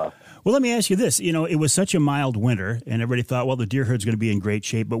fingers crossed. Well, let me ask you this. You know, it was such a mild winter, and everybody thought, well, the deer herd's going to be in great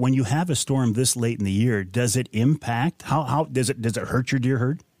shape. But when you have a storm this late in the year, does it impact? How does it hurt your deer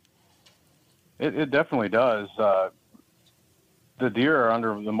herd? It definitely does. The deer are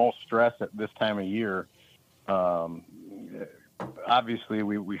under the most stress at this time of year. Obviously,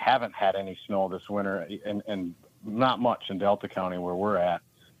 we haven't had any snow this winter, and not much in Delta County where we're at.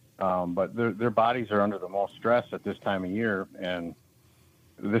 But their bodies are under the most stress at this time of year, and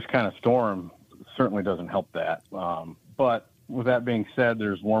this kind of storm certainly doesn't help that. But with that being said,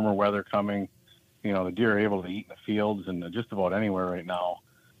 there's warmer weather coming. You know, the deer are able to eat in the fields and just about anywhere right now.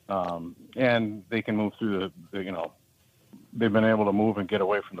 And they can move through they've been able to move and get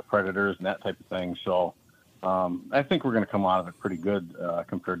away from the predators and that type of thing. So I think we're going to come out of it pretty good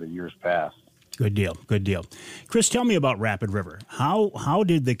compared to years past. Good deal. Good deal. Kris, tell me about Rapid River. How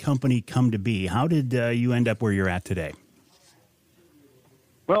did the company come to be? How did you end up where you're at today?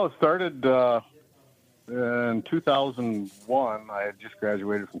 Well, it started in 2001. I had just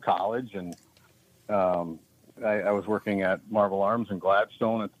graduated from college, and I was working at Marble Arms in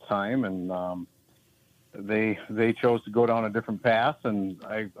Gladstone at the time, and they chose to go down a different path, and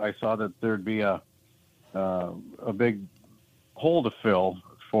I saw that there'd be a big hole to fill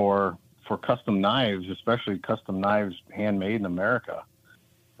for custom knives, especially custom knives handmade in America.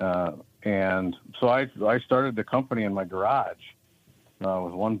 And so I started the company in my garage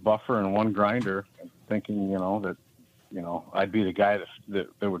with one buffer and one grinder, thinking, that I'd be the guy that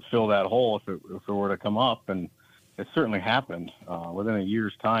would fill that hole if it were to come up. And it certainly happened. Within a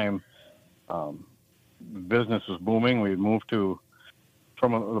year's time, business was booming. We had moved to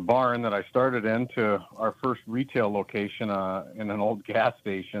from the barn that I started in to our first retail location in an old gas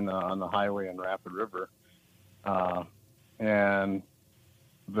station on the highway in Rapid River. And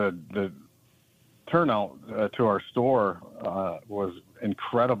the turnout to our store was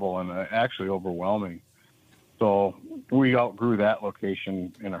incredible and actually overwhelming. So we outgrew that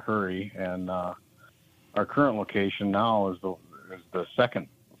location in a hurry, and our current location now is the second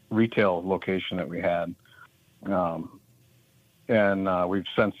retail location that we had. And we've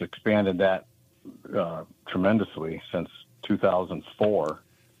since expanded that tremendously since 2004.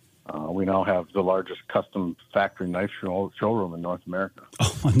 We now have the largest custom factory knife showroom in North America.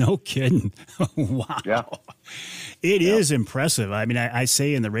 Oh, no kidding. Wow. Yeah. It is impressive. I mean, I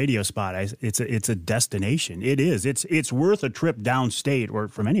say in the radio spot, it's a destination. It is. It's worth a trip downstate or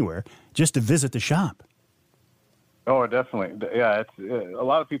from anywhere just to visit the shop. Oh, definitely. Yeah. A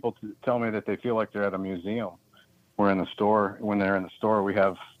lot of people tell me that they feel like they're at a museum. When they're in the store, we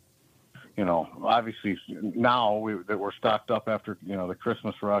have, obviously now that we're stocked up after, the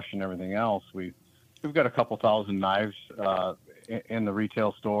Christmas rush and everything else, we've got a couple thousand knives in the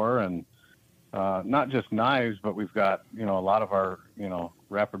retail store, and not just knives, but we've got, a lot of our,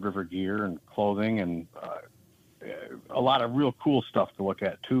 Rapid River gear and clothing, and a lot of real cool stuff to look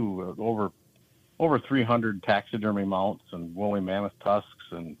at too. Over 300 taxidermy mounts and woolly mammoth tusks,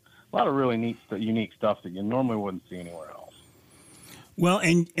 and a lot of really unique stuff that you normally wouldn't see anywhere else. Well,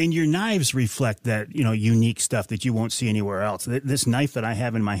 and your knives reflect that, unique stuff that you won't see anywhere else. This knife that I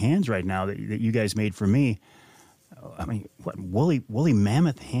have in my hands right now that you guys made for me, I mean, what, woolly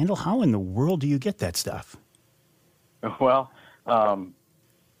mammoth handle? How in the world do you get that stuff? Well,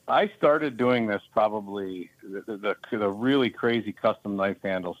 I started doing this probably the really crazy custom knife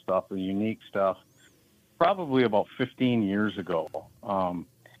handle stuff, the unique stuff, probably about 15 years ago.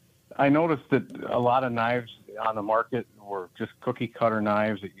 I noticed that a lot of knives on the market were just cookie cutter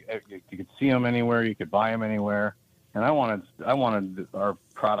knives. You could see them anywhere, you could buy them anywhere, and I wanted our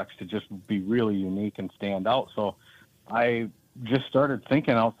products to just be really unique and stand out. So I just started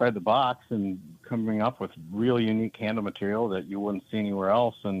thinking outside the box and coming up with really unique handle material that you wouldn't see anywhere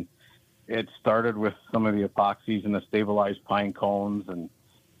else. And it started with some of the epoxies and the stabilized pine cones, and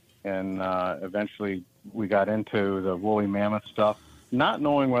eventually we got into the woolly mammoth stuff, not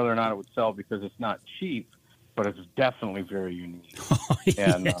knowing whether or not it would sell because it's not cheap, but it's definitely very unique. Oh,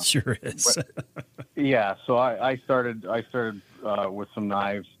 and, it sure is. Yeah, so I started with some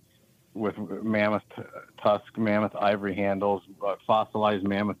knives with mammoth tusk, mammoth ivory handles, fossilized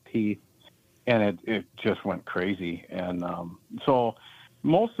mammoth teeth, and it just went crazy. And so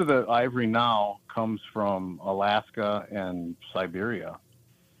most of the ivory now comes from Alaska and Siberia.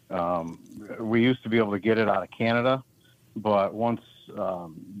 We used to be able to get it out of Canada, but once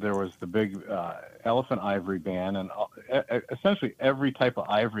there was the big elephant ivory ban, and essentially every type of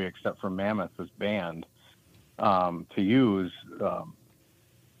ivory except for mammoth was banned to use.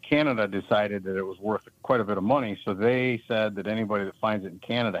 Canada decided that it was worth quite a bit of money, so they said that anybody that finds it in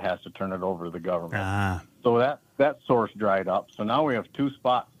Canada has to turn it over to the government. So that source dried up. So now we have two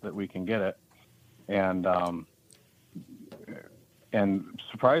spots that we can get it, and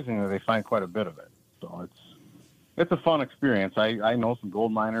surprisingly, they find quite a bit of it. So it's a fun experience. I know some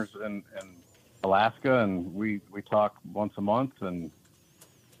gold miners in Alaska, and we talk once a month, and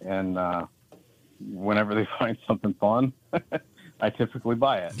whenever they find something fun, I typically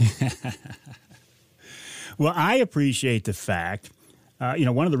buy it. Well, I appreciate the fact,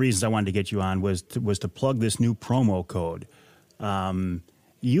 one of the reasons I wanted to get you on was to plug this new promo code.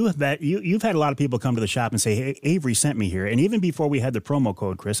 You've had a lot of people come to the shop and say, "Hey, Avery sent me here." And even before we had the promo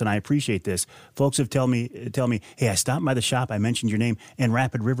code, Kris, and I appreciate this, folks have tell me, "Hey, I stopped by the shop, I mentioned your name, and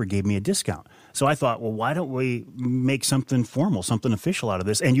Rapid River gave me a discount." So I thought, well, why don't we make something formal, something official out of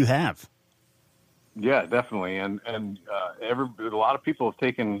this? And you have. Yeah, definitely. And a lot of people have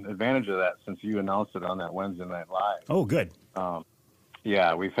taken advantage of that since you announced it on that Wednesday Night Live. Oh, good.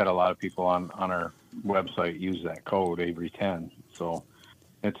 Yeah, we've had a lot of people on our website use that code, Avery10. So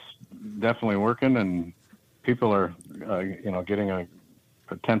it's definitely working, and people are, getting a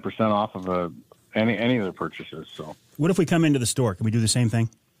 10% off of any of their purchases. So what if we come into the store? Can we do the same thing?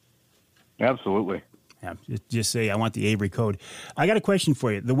 Absolutely. Yeah, just say, I want the Avery code. I got a question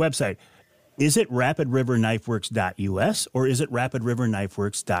for you. The website, is it rapidriverknifeworks.us or is it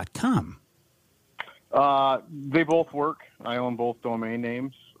rapidriverknifeworks.com? They both work. I own both domain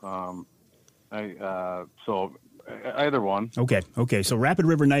names. So either one. Okay. So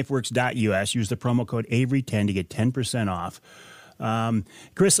rapidriverknifeworks.us. Use the promo code Avery10 to get 10% off.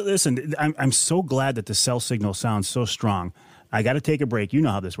 Kris, listen, I'm so glad that the cell signal sounds so strong. I got to take a break. You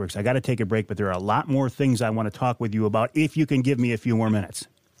know how this works. I got to take a break, but there are a lot more things I want to talk with you about if you can give me a few more minutes.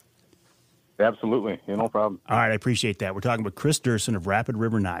 Absolutely. Yeah, no problem. All right, I appreciate that. We're talking with Kris Duerson of Rapid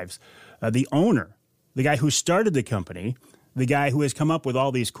River Knives, the owner, the guy who started the company, the guy who has come up with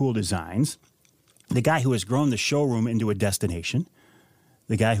all these cool designs, the guy who has grown the showroom into a destination,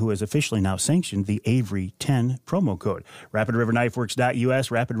 the guy who has officially now sanctioned the Avery 10 promo code. RapidRiverKnifeWorks.us,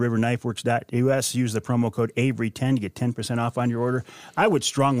 RapidRiverKnifeWorks.us. Use the promo code Avery10 to get 10% off on your order. I would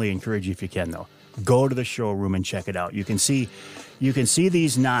strongly encourage you, if you can, though, go to the showroom and check it out. You can see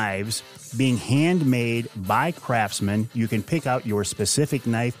these knives being handmade by craftsmen. You can pick out your specific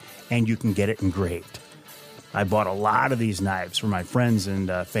knife, and you can get it engraved. I bought a lot of these knives for my friends and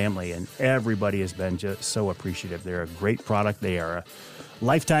family, and everybody has been just so appreciative. They're a great product. They are a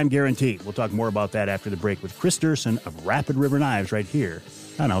lifetime guarantee. We'll talk more about that after the break with Kris Duerson of Rapid River Knives right here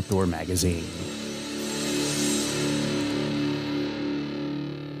on Outdoor Magazine.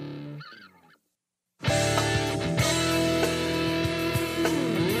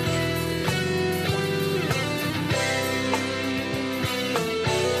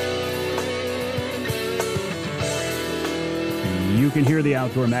 You can hear the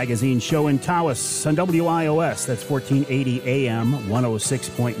Outdoor Magazine show in Tawas on WIOS. That's 1480 AM,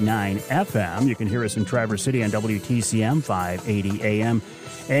 106.9 FM. You can hear us in Traverse City on WTCM, 580 AM.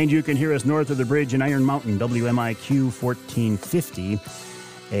 And you can hear us north of the bridge in Iron Mountain, WMIQ, 1450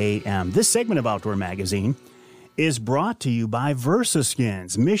 AM. This segment of Outdoor Magazine is brought to you by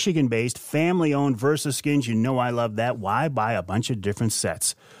VersaSkins, Michigan-based, family-owned VersaSkins. You know I love that. Why buy a bunch of different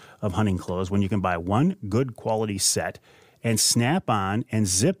sets of hunting clothes when you can buy one good quality set and snap on and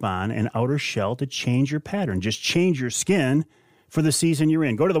zip on an outer shell to change your pattern? Just change your skin for the season you're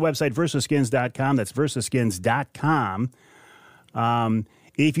in. Go to the website, versaskins.com. That's versaskins.com.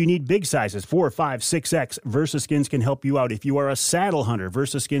 If you need big sizes, 4, 5, 6X, VersaSkins can help you out. If you are a saddle hunter,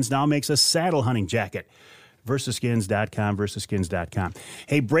 VersaSkins now makes a saddle hunting jacket. Versaskins.com, versaskins.com.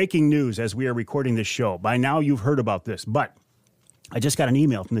 Hey, breaking news as we are recording this show. By now you've heard about this, but I just got an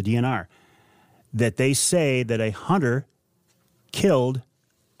email from the DNR that they say that a hunter killed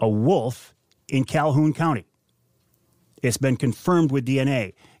a wolf in Calhoun County. It's been confirmed with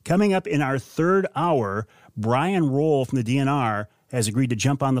DNA. Coming up in our third hour, Brian Roell from the DNR has agreed to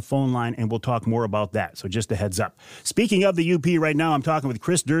jump on the phone line, and we'll talk more about that. So just a heads up. Speaking of the UP right now, I'm talking with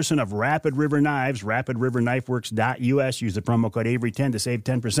Kris Duerson of Rapid River Knives, RapidRiverKnifeWorks.us. Use the promo code Avery10 to save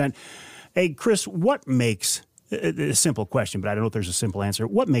 10%. Hey, Kris, what makes, a simple question, but I don't know if there's a simple answer.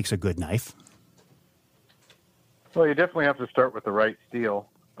 What makes a good knife? Well, you definitely have to start with the right steel.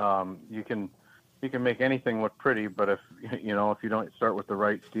 You can make anything look pretty, but if you don't start with the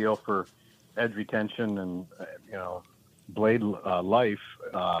right steel for edge retention and blade life,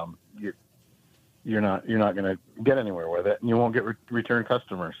 you're not going to get anywhere with it, and you won't get return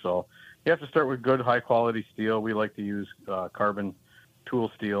customers. So you have to start with good, high quality steel. We like to use carbon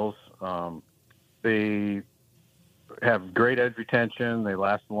tool steels. They have great edge retention. They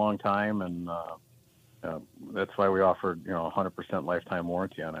last a long time, and that's why we offer 100% lifetime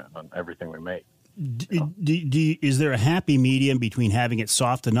warranty on it, on everything we make. Is there a happy medium between having it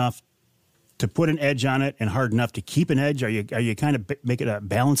soft enough to put an edge on it and hard enough to keep an edge? Are you kind of making a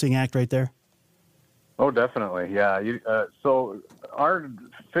balancing act right there? Oh, definitely, yeah. So our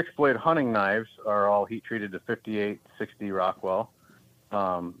fixed blade hunting knives are all heat treated to 5860 Rockwell.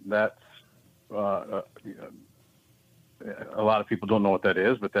 That's a lot of people don't know what that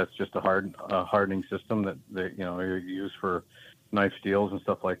is, but that's just a hardening system that you use for knife steels and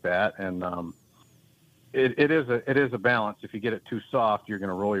stuff like that. And it is a balance. If you get it too soft, you're going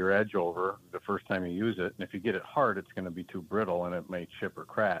to roll your edge over the first time you use it, and if you get it hard, it's going to be too brittle and it may chip or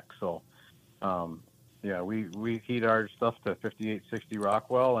crack. So we heat our stuff to 5860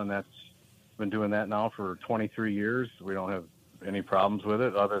 Rockwell, and that's been doing that now for 23 years. We don't have any problems with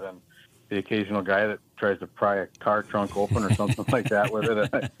it, other than the occasional guy that tries to pry a car trunk open or something like that with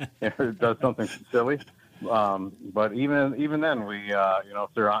it. It does something silly. But even then, we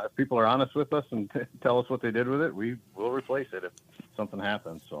if people are honest with us and tell us what they did with it, we will replace it if something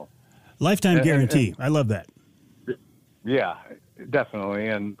happens. So lifetime guarantee. I love that. Yeah, definitely.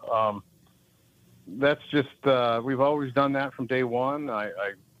 And that's just we've always done that from day one.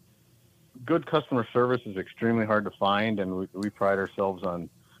 Good customer service is extremely hard to find, and we pride ourselves on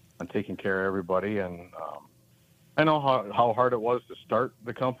taking care of everybody. And I know how hard it was to start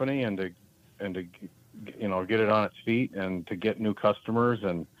the company and to get it on its feet and to get new customers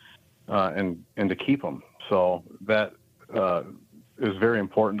and to keep them. So that is very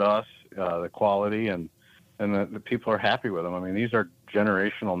important to us, the quality and the people are happy with them. I mean, these are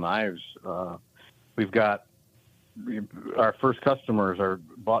generational knives. We've got our first customers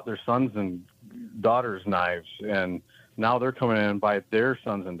bought their sons and daughters' knives, and now they're coming in and buy their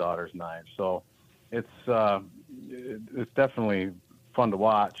sons and daughters' knives. So it's definitely fun to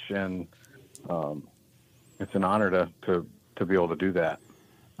watch, and it's an honor to be able to do that.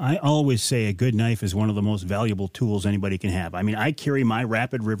 I always say a good knife is one of the most valuable tools anybody can have. I mean, I carry my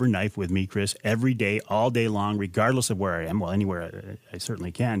Rapid River knife with me, Kris, every day, all day long, regardless of where I am. Well, anywhere I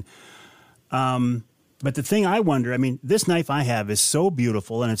certainly can. But the thing I wonder, I mean, this knife I have is so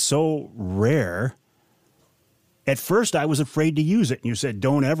beautiful and it's so rare. At first, I was afraid to use it. And you said,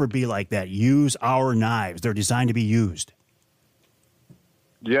 don't ever be like that. Use our knives. They're designed to be used.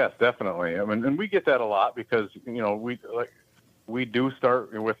 Yes, definitely. I mean, and we get that a lot because, we do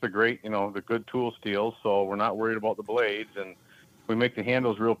start with the great, the good tool steel. So we're not worried about the blades, and we make the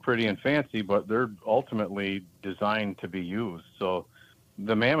handles real pretty and fancy, but they're ultimately designed to be used. So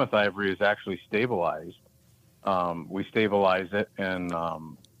the mammoth ivory is actually stabilized. We stabilize it and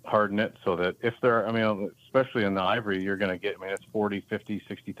harden it so that if especially in the ivory, you're going to get, it's 40, 50,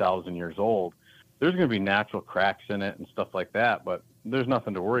 60,000 years old. There's going to be natural cracks in it and stuff like that, but there's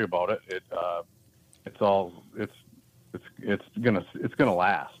nothing to worry about it. It's gonna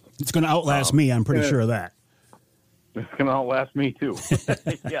last. It's gonna outlast me. I'm pretty sure of that. It's gonna outlast me too.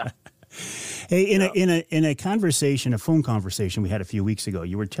 Yeah. Hey, in a conversation, a phone conversation we had a few weeks ago,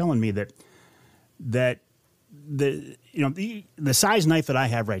 you were telling me that the size knife that I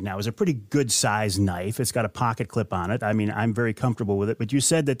have right now is a pretty good size knife. It's got a pocket clip on it. I mean, I'm very comfortable with it. But you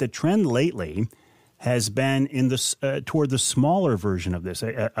said that the trend lately has been toward the smaller version of this,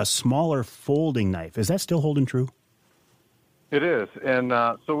 a smaller folding knife. Is that still holding true? It is, and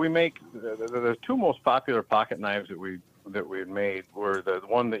so we make the two most popular pocket knives that we had made were the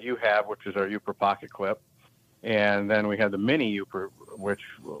one that you have, which is our Uper pocket clip, and then we had the mini Uper, which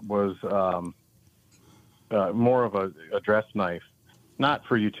was more of a dress knife, not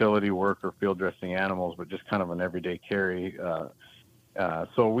for utility work or field dressing animals, but just kind of an everyday carry.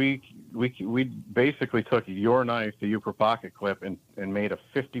 So we basically took your knife, the Uper pocket clip, and made a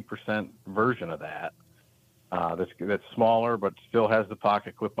 50% version of that. That's smaller, but still has the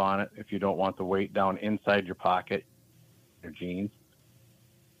pocket clip on it if you don't want the weight down inside your pocket, your jeans.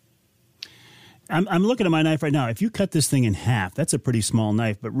 I'm looking at my knife right now. If you cut this thing in half, that's a pretty small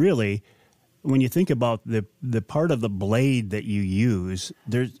knife. But really, when you think about the part of the blade that you use,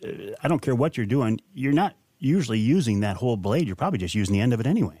 I don't care what you're doing, you're not usually using that whole blade. You're probably just using the end of it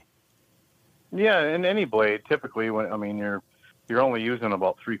anyway. Yeah, and any blade, typically, you're only using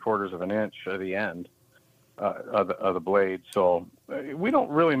about 3/4 of an inch at the end. Of the blade. So we don't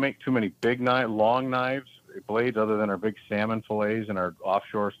really make too many long knives, blades, other than our big salmon fillets and our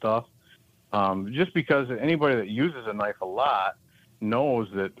offshore stuff. Just because anybody that uses a knife a lot knows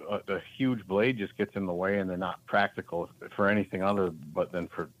that the huge blade just gets in the way, and they're not practical for anything other but than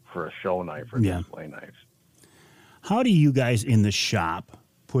for a show knife or display knives. How do you guys in the shop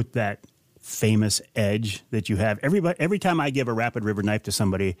put that famous edge that you have? Every time I give a Rapid River knife to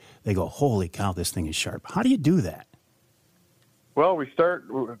somebody, they go, holy cow, this thing is sharp. How do you do that? Well, we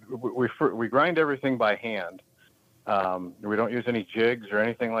grind everything by hand. We don't use any jigs or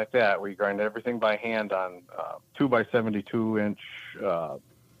anything like that. We grind everything by hand on 2x72 inch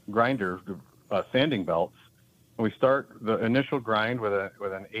grinder sanding belts. We start the initial grind with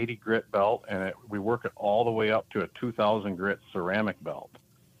an 80 grit belt, and we work it all the way up to a 2,000 grit ceramic belt.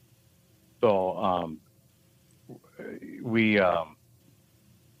 So we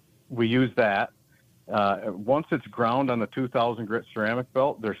use that. Once it's ground on the 2,000 grit ceramic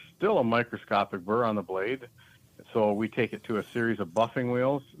belt, there's still a microscopic burr on the blade. So we take it to a series of buffing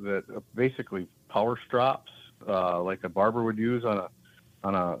wheels that basically power strops, like a barber would use on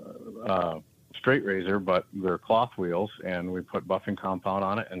a straight razor, but they're cloth wheels, and we put buffing compound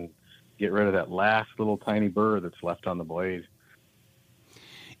on it and get rid of that last little tiny burr that's left on the blade.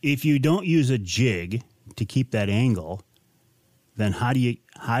 If you don't use a jig to keep that angle, then how do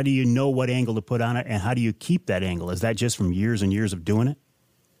you know what angle to put on it, and how do you keep that angle? Is that just from years and years of doing it?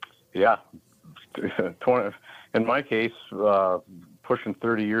 Yeah. In my case, pushing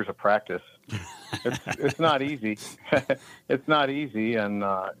 30 years of practice. It's not easy. It's not easy, and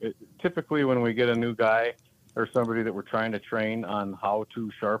typically when we get a new guy or somebody that we're trying to train on how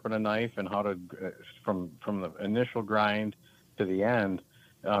to sharpen a knife and how to from the initial grind to the end,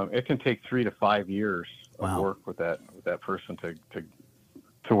 it can take 3 to 5 years of work with that person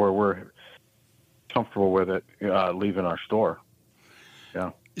to where we're comfortable with it leaving our store.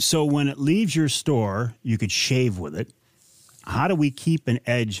 Yeah. So when it leaves your store, you could shave with it. How do we keep an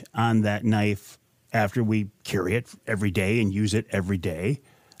edge on that knife after we carry it every day and use it every day?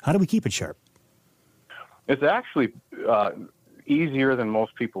 How do we keep it sharp? It's actually easier than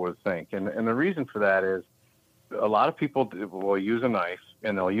most people would think. And the reason for that is a lot of people will use a knife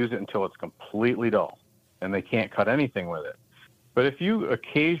and they'll use it until it's completely dull and they can't cut anything with it. But if you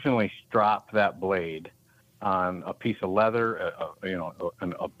occasionally strop that blade on a piece of leather,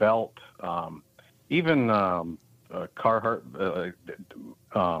 a belt, even Carhartt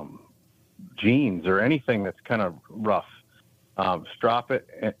jeans or anything that's kind of rough, strop it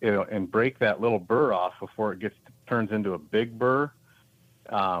and break that little burr off before it turns into a big burr.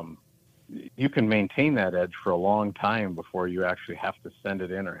 You can maintain that edge for a long time before you actually have to send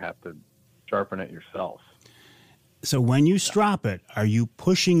it in or have to sharpen it yourself. So when you strop it, are you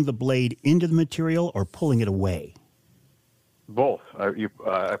pushing the blade into the material or pulling it away? Both.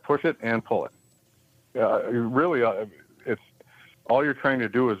 I push it and pull it. It's all you're trying to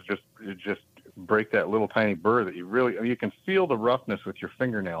do is just break that little tiny burr that you can feel the roughness with your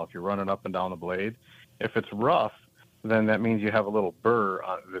fingernail if you're running up and down the blade. If it's rough, then that means you have a little burr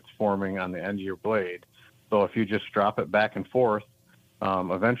that's forming on the end of your blade. So if you just drop it back and forth,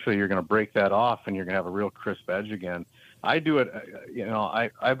 eventually you're going to break that off and you're going to have a real crisp edge again. I do it,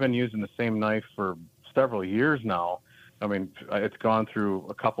 I've been using the same knife for several years now. I mean, it's gone through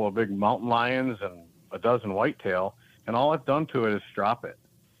a couple of big mountain lions and a dozen whitetail, and all I've done to it is strop it.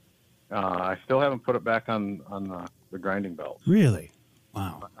 I still haven't put it back on the grinding belt. Really?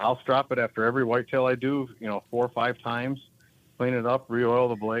 Wow. I'll strop it after every whitetail I do, 4 or 5 times, clean it up, re-oil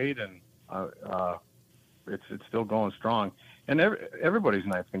the blade, and it's still going strong. And everybody's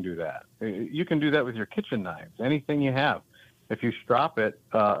knife can do that. You can do that with your kitchen knives, anything you have. If you strop it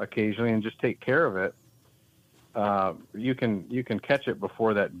occasionally and just take care of it, you can catch it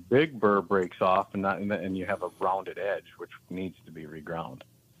before that big burr breaks off, and you have a rounded edge, which needs to be reground.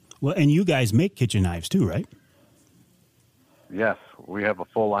 Well, and you guys make kitchen knives too, right? Yes, we have a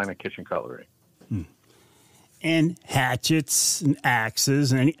full line of kitchen cutlery. And hatchets and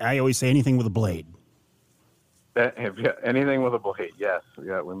axes, and I always say anything with a blade. Anything with a blade, yes.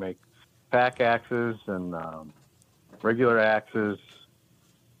 Yeah, we make pack axes and regular axes.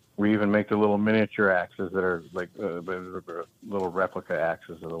 We even make the little miniature axes that are like little replica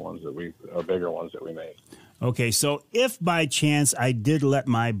axes are the ones are bigger ones that we make. Okay, so if by chance I did let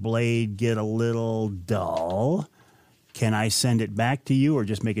my blade get a little dull, can I send it back to you or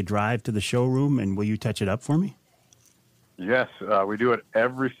just make a drive to the showroom and will you touch it up for me? Yes, we do it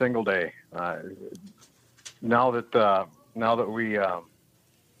every single day. Now that we've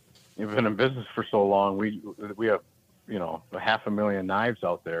been in business for so long, we have 500,000 knives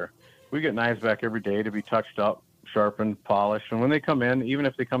out there. We get knives back every day to be touched up, sharpened, polished, and when they come in, even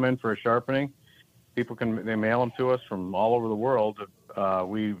if they come in for a sharpening, they mail them to us from all over the world.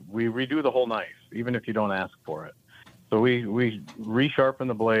 We redo the whole knife, even if you don't ask for it. So we resharpen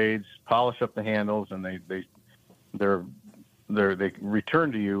the blades, polish up the handles, and they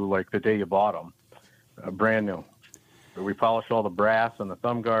return to you like the day you bought them. Brand new. We polish all the brass and the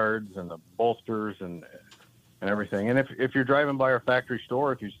thumb guards and the bolsters and everything. And if you're driving by our factory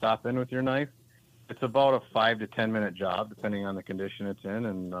store, if you stop in with your knife, it's about a 5 to 10 minute job, depending on the condition it's in,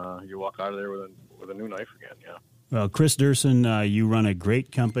 and you walk out of there with a new knife again. Yeah. Well, Kris Duerson, you run a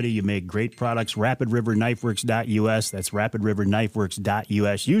great company. You make great products. RapidRiverKnifeWorks.us. That's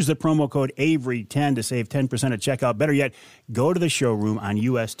RapidRiverKnifeWorks.us. Use the promo code Avery10 to save 10% at checkout. Better yet, go to the showroom on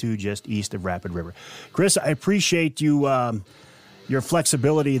US 2 just east of Rapid River. Kris, I appreciate you your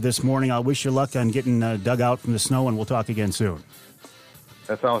flexibility this morning. I wish you luck on getting dug out from the snow, and we'll talk again soon.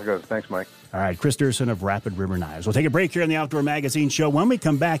 That sounds good. Thanks, Mike. All right, Kris Duerson of Rapid River Knives. We'll take a break here on the Outdoor Magazine Show. When we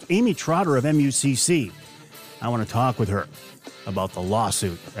come back, Amy Trotter of MUCC. I want to talk with her about the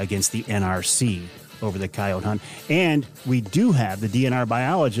lawsuit against the NRC over the coyote hunt. And we do have the DNR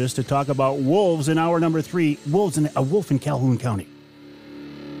biologist to talk about wolves in hour number 3, a wolf in Calhoun County.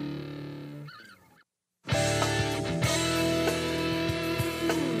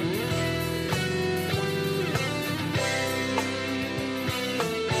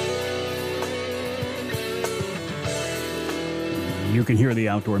 You can hear the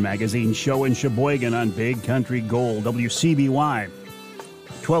Outdoor Magazine Show in Sheboygan on Big Country Gold, WCBY,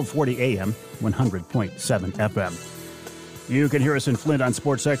 1240 AM, 100.7 FM. You can hear us in Flint on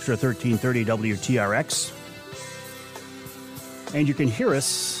Sports Extra 1330 WTRX. And you can hear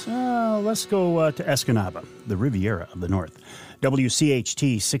us, let's go to Escanaba, the Riviera of the North,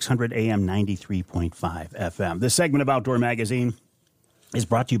 WCHT 600 AM, 93.5 FM. This segment of Outdoor Magazine is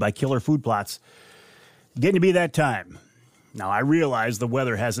brought to you by Killer Food Plots. Getting to be that time. Now, I realize the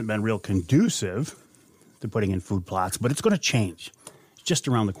weather hasn't been real conducive to putting in food plots, but it's going to change. It's just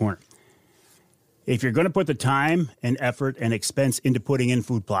around the corner. If you're going to put the time and effort and expense into putting in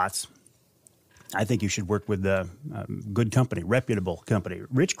food plots, I think you should work with a good company, reputable company.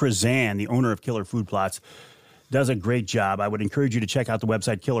 Rich Krizan, the owner of Killer Food Plots, does a great job. I would encourage you to check out the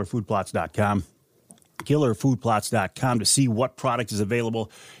website, killerfoodplots.com. killerfoodplots.com to see what product is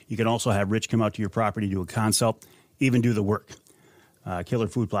available. You can also have Rich come out to your property, do a consult, even do the work.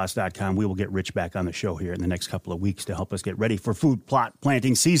 Killerfoodplots.com. We will get Rich back on the show here in the next couple of weeks to help us get ready for food plot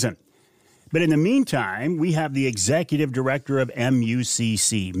planting season. But in the meantime, we have the executive director of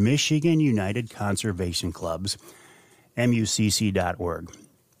MUCC, Michigan United Conservation Clubs, MUCC.org.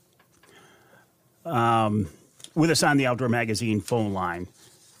 With us on the Outdoor Magazine phone line.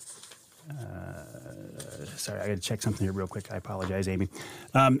 Sorry, I got to check something here real quick. I apologize, Amy.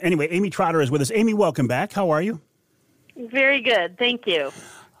 Anyway, Amy Trotter is with us. Amy, welcome back. How are you? Very good. Thank you.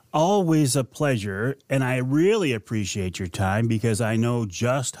 Always a pleasure, and I really appreciate your time because I know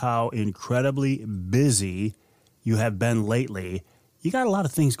just how incredibly busy you have been lately. You got a lot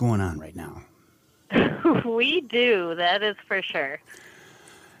of things going on right now. We do. That is for sure.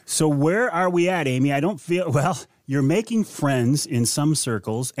 So where are we at, Amy? I don't feel, well, you're making friends in some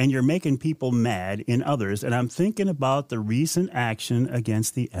circles, and you're making people mad in others, and I'm thinking about the recent action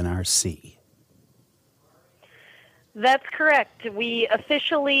against the NRC. That's correct. We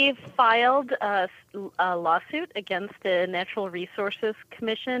officially filed a lawsuit against the Natural Resources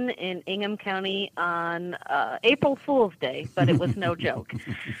Commission in Ingham County on April Fool's Day, but it was no joke.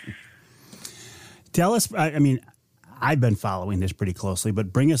 Tell us, I mean, I've been following this pretty closely,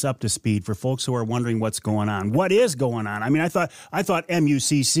 but bring us up to speed for folks who are wondering what's going on. What is going on? I mean, I thought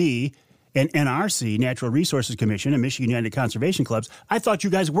MUCC and NRC, Natural Resources Commission, and Michigan United Conservation Clubs, I thought you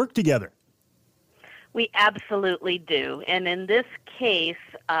guys worked together. We absolutely do. And in this case,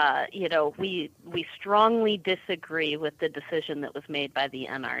 we strongly disagree with the decision that was made by the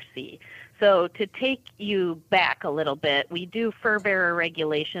NRC. So to take you back a little bit, we do fur bearer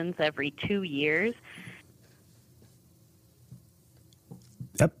regulations every 2 years.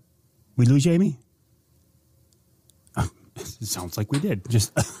 Yep. We lose you, Amy? Oh, it sounds like we did,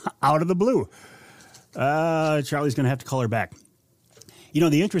 just out of the blue. Charlie's going to have to call her back. You know,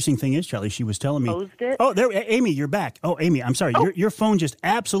 the interesting thing is, Charlie, she was telling me... Closed it? Oh, there, Amy, you're back. Oh, Amy, I'm sorry. Your phone just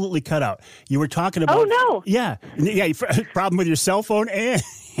absolutely cut out. You were talking about... Oh, no. Yeah. Problem with your cell phone and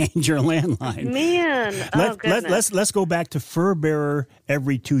your landline. Man. Goodness. Let's go back to fur bearer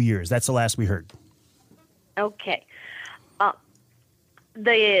every 2 years. That's the last we heard. Okay.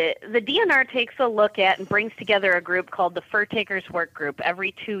 The DNR takes a look at and brings together a group called the Fur Takers Work Group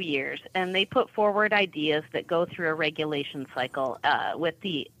every 2 years, and they put forward ideas that go through a regulation cycle with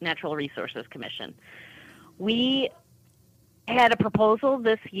the Natural Resources Commission. We had a proposal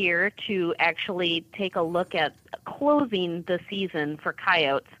this year to actually take a look at closing the season for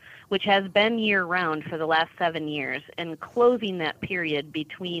coyotes, which has been year-round for the last 7 years, and closing that period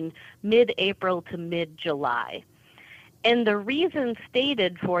between mid-April to mid-July. And the reason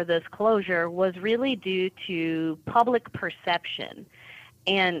stated for this closure was really due to public perception.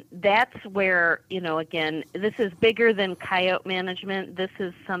 And that's where, again, this is bigger than coyote management. This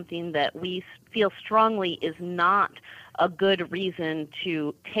is something that we feel strongly is not a good reason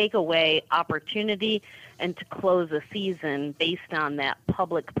to take away opportunity and to close a season based on that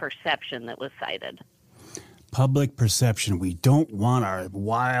public perception that was cited. Public perception. We don't want our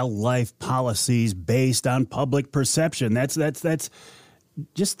wildlife policies based on public perception. That's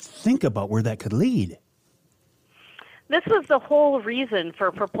just think about where that could lead. This was the whole reason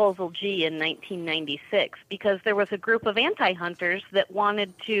for Proposal G in 1996, because there was a group of anti-hunters that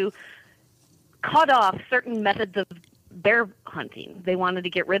wanted to cut off certain methods of bear hunting. They wanted to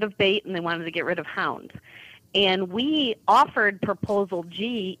get rid of bait and they wanted to get rid of hounds. And we offered Proposal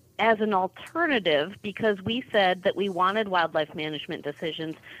G as an alternative because we said that we wanted wildlife management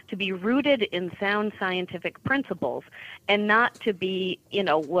decisions to be rooted in sound scientific principles and not to be,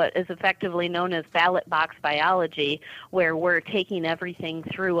 what is effectively known as ballot box biology, where we're taking everything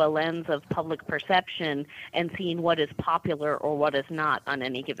through a lens of public perception and seeing what is popular or what is not on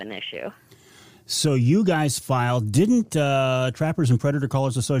any given issue. So you guys filed. Didn't Trappers and Predator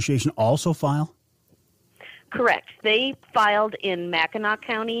Callers Association also file? Correct. They filed in Mackinac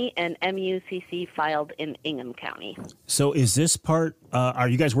County, and MUCC filed in Ingham County. So is this part, are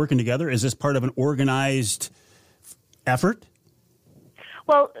you guys working together? Is this part of an organized effort?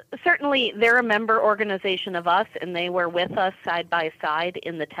 Well, certainly they're a member organization of us, and they were with us side by side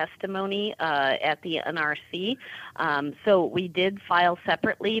in the testimony at the NRC. So we did file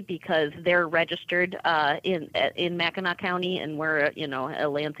separately because they're registered in Mackinac County, and we're a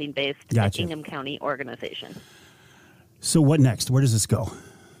Lansing-based Ingham County organization. So what next? Where does this go?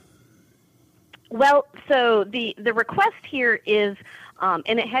 Well, so the request here is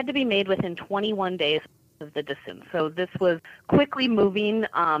and it had to be made within 21 days of the decision. So this was quickly moving,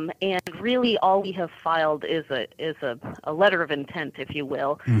 and really all we have filed is a letter of intent, if you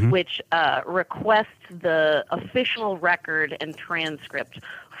will, which requests the official record and transcript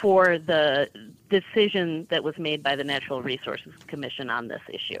for the decision that was made by the Natural Resources Commission on this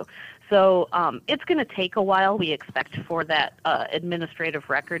issue. So it's going to take a while, we expect, for that administrative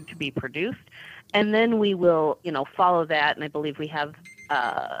record to be produced. And then we will, follow that, and I believe we have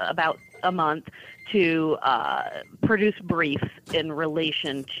about a month to produce briefs in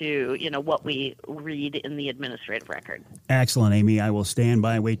relation to, what we read in the administrative record. Excellent, Amy. I will stand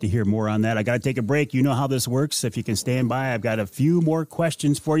by and wait to hear more on that. I got to take a break. You know how this works. If you can stand by, I've got a few more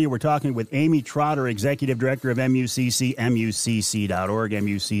questions for you. We're talking with Amy Trotter, Executive Director of MUCC, mucc.org,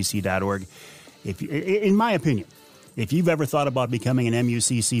 mucc.org. In my opinion, if you've ever thought about becoming an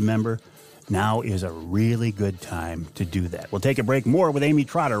MUCC member, now is a really good time to do that. We'll take a break. More with Amy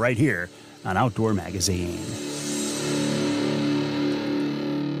Trotter right here on Outdoor Magazine.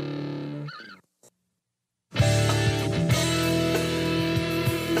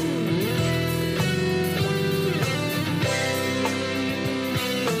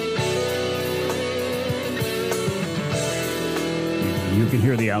 You can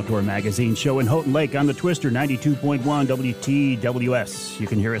hear the Outdoor Magazine show in Houghton Lake on the Twister 92.1 WTWS. You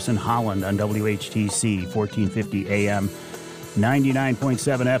can hear us in Holland on WHTC 1450 AM,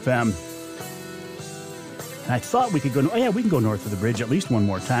 99.7 FM. I thought we could go, we can go north of the bridge at least one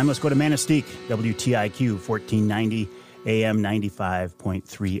more time. Let's go to Manistee, WTIQ 1490 AM,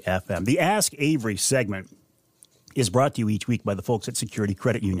 95.3 FM. The Ask Avery segment is brought to you each week by the folks at Security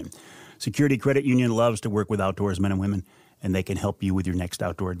Credit Union. Security Credit Union loves to work with outdoorsmen and women, and they can help you with your next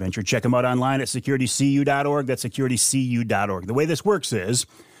outdoor adventure. Check them out online at securitycu.org. That's securitycu.org. The way this works is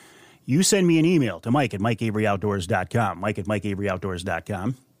you send me an email to Mike at MikeAveryOutdoors.com, Mike at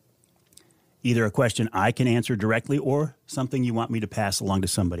MikeAveryOutdoors.com. Either a question I can answer directly or something you want me to pass along to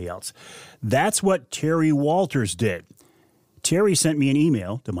somebody else. That's what Terry Walters did. Terry sent me an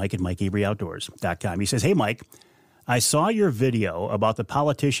email to Mike at MikeAveryOutdoors.com. He says, "Hey, Mike, I saw your video about the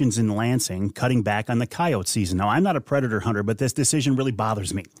politicians in Lansing cutting back on the coyote season. Now, I'm not a predator hunter, but this decision really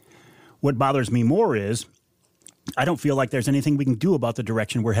bothers me. What bothers me more is I don't feel like there's anything we can do about the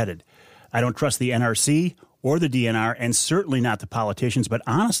direction we're headed. I don't trust the NRC or the DNR, and certainly not the politicians, but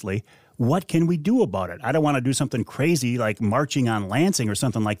honestly, what can we do about it? I don't want to do something crazy like marching on Lansing or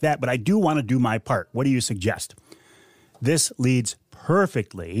something like that, but I do want to do my part. What do you suggest?" This leads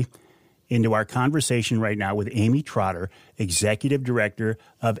perfectly into our conversation right now with Amy Trotter, Executive Director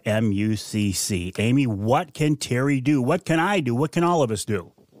of MUCC. Amy, what can Terry do? What can I do? What can all of us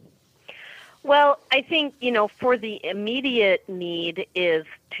do? Well, I think, for the immediate need is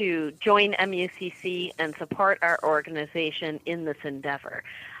to join MUCC and support our organization in this endeavor.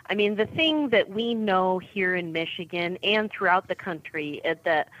 I mean, the thing that we know here in Michigan and throughout the country is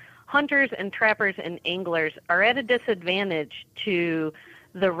that hunters and trappers and anglers are at a disadvantage to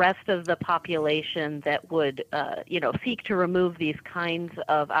the rest of the population that would, seek to remove these kinds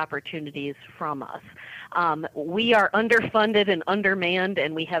of opportunities from us. We are underfunded and undermanned,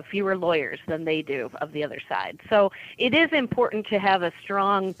 and we have fewer lawyers than they do of the other side. So it is important to have a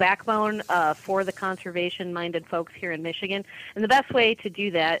strong backbone for the conservation-minded folks here in Michigan. And the best way to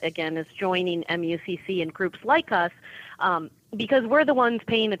do that, again, is joining MUCC and groups like us, because we're the ones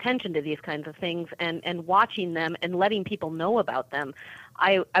paying attention to these kinds of things and watching them and letting people know about them.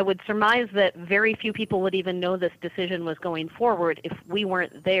 I would surmise that very few people would even know this decision was going forward if we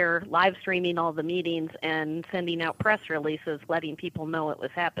weren't there live streaming all the meetings and sending out press releases letting people know it was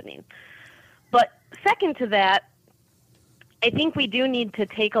happening. But second to that, I think we do need to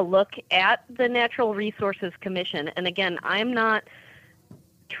take a look at the Natural Resources Commission. And again, I'm not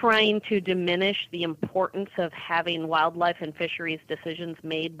trying to diminish the importance of having wildlife and fisheries decisions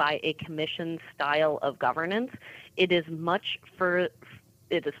made by a commission style of governance. It is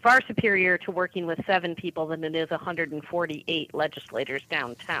far superior to working with 7 people than it is 148 legislators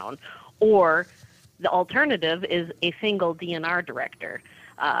downtown. Or the alternative is a single DNR director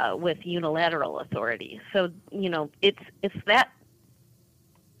with unilateral authority. So, it's that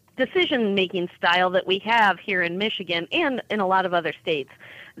decision-making style that we have here in Michigan and in a lot of other states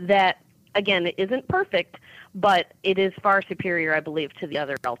that, again, it isn't perfect, but it is far superior, I believe, to the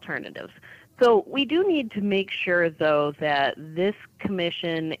other alternatives. So we do need to make sure, though, that this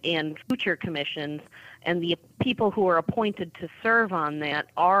commission and future commissions and the people who are appointed to serve on that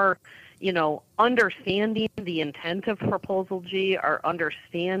are, understanding the intent of Proposal G, are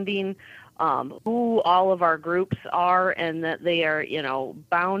understanding who all of our groups are, and that they are,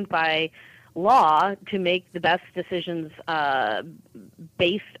 bound by law to make the best decisions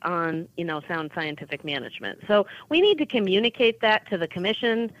based on, sound scientific management. So we need to communicate that to the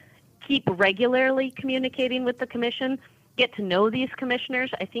commission, keep regularly communicating with the commission, get to know these commissioners.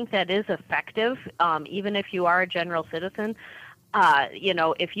 I think that is effective, even if you are a general citizen.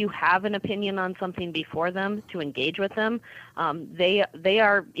 If you have an opinion on something before them, to engage with them. They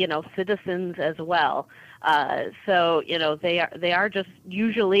are, citizens as well. So they are just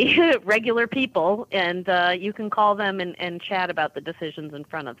usually regular people, and you can call them and chat about the decisions in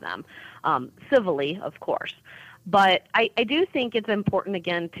front of them, civilly, of course. But I do think it's important,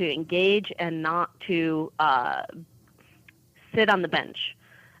 again, to engage and not to sit on the bench.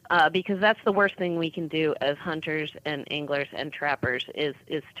 Because that's the worst thing we can do as hunters and anglers and trappers is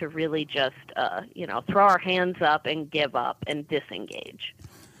to really just, throw our hands up and give up and disengage.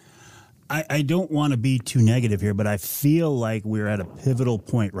 I don't want to be too negative here, but I feel like we're at a pivotal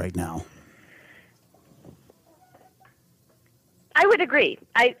point right now. I would agree.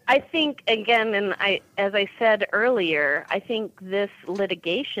 I think, again, and as I said earlier, I think this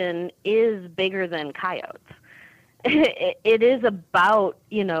litigation is bigger than coyotes. It is about,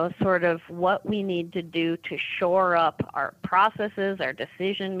 sort of what we need to do to shore up our processes, our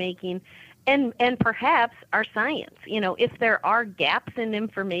decision making, and perhaps our science. If there are gaps in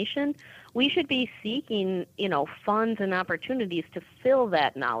information, we should be seeking, funds and opportunities to fill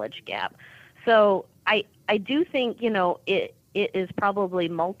that knowledge gap. So I do think, it is probably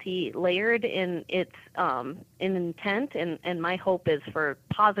multi-layered in its in intent, and my hope is for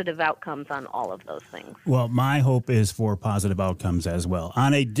positive outcomes on all of those things. Well, my hope is for positive outcomes as well.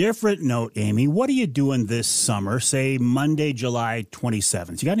 On a different note, Amy, what are you doing this summer, say Monday, July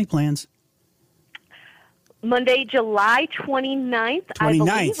 27th? You got any plans? Monday, July 29th, I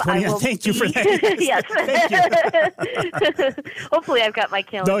believe. Thank you for that. Yes. Thank you. Hopefully I've got my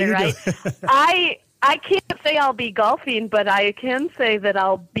calendar right. I can't say I'll be golfing, but I can say that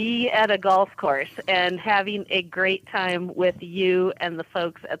I'll be at a golf course and having a great time with you and the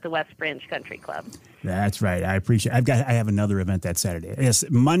folks at the West Branch Country Club. That's right. I appreciate it. I have another event that Saturday. Yes,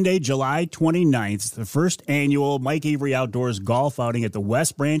 Monday, July 29th, the first annual Mike Avery Outdoors golf outing at the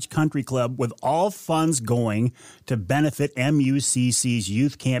West Branch Country Club, with all funds going to benefit MUCC's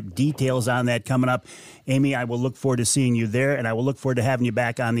youth camp. Details on that coming up. Amy, I will look forward to seeing you there, and I will look forward to having you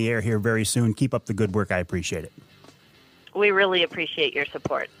back on the air here very soon. Keep up the good work. I appreciate it. We really appreciate your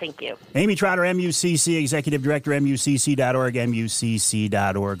support. Thank you. Amy Trotter, MUCC, Executive Director, MUCC.org,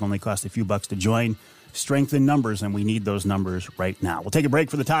 MUCC.org. Only cost a few bucks to join. Strengthen numbers, and we need those numbers right now. We'll take a break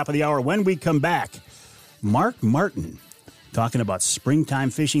for the top of the hour. When we come back, Mark Martin talking about springtime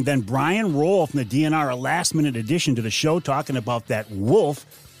fishing. Then Brian Roell from the DNR, a last-minute addition to the show, talking about that wolf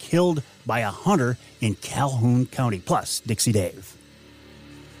killed by a hunter in Calhoun County. Plus, Dixie Dave.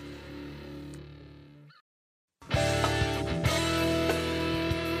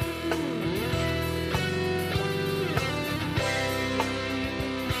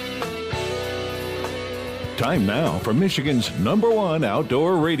 Time now for Michigan's #1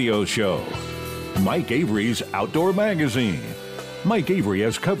 outdoor radio show, Mike Avery's Outdoor Magazine. Mike Avery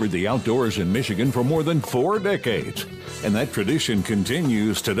has covered the outdoors in Michigan for more than 4 decades, and that tradition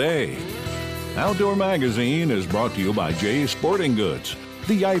continues today. Outdoor Magazine is brought to you by Jay's Sporting Goods,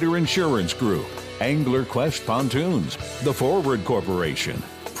 the Eider Insurance Group, Angler Quest Pontoons, the Forward Corporation,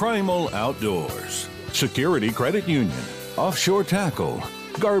 Primal Outdoors, Security Credit Union, Offshore Tackle,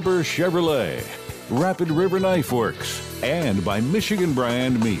 Garber Chevrolet, Rapid River Knife Works, and by Michigan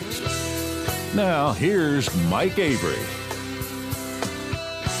Brand Meats. Now, here's Mike Avery.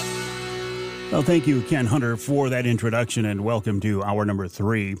 Well, thank you, Ken Hunter, for that introduction, and welcome to hour number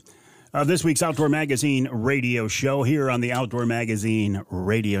 3 of this week's Outdoor Magazine radio show here on the Outdoor Magazine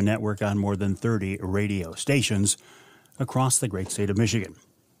radio network on more than 30 radio stations across the great state of Michigan.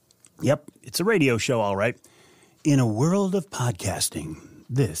 Yep, it's a radio show, all right. In a world of podcasting,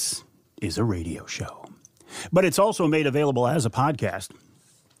 this is a radio show. But it's also made available as a podcast.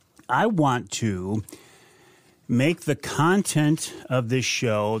 I want to make the content of this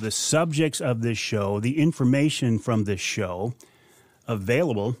show, the subjects of this show, the information from this show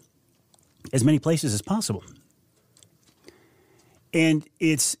available as many places as possible. And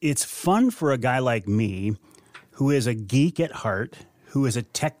it's fun for a guy like me, who is a geek at heart, who is a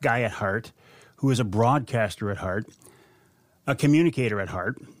tech guy at heart, who is a broadcaster at heart, a communicator at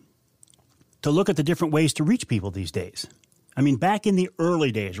heart, to look at the different ways to reach people these days. I mean, back in the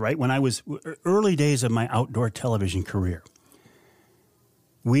early days, right, when I was early days of my outdoor television career,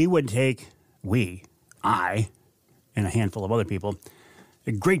 we would take, I, and a handful of other people,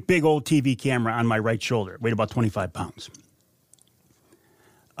 a great big old TV camera on my right shoulder, weighed about 25 pounds.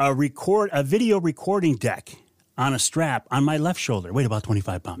 a video recording deck on a strap on my left shoulder. Weighed about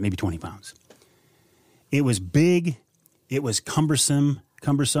 25 pounds, maybe 20 pounds. It was big. It was cumbersome.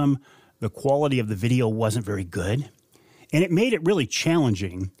 The quality of the video wasn't very good. And it made it really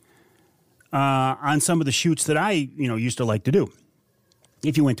challenging on some of the shoots that I, used to like to do.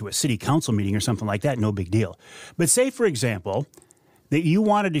 If you went to a city council meeting or something like that, no big deal. But say, for example, that you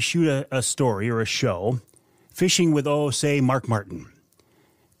wanted to shoot a story or a show fishing with, say, Mark Martin.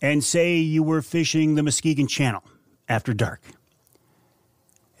 And say you were fishing the Muskegon Channel after dark.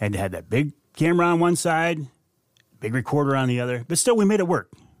 Had to have that big camera on one side, big recorder on the other. But still, we made it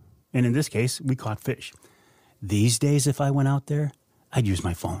work. And in this case, we caught fish. These days, if I went out there, I'd use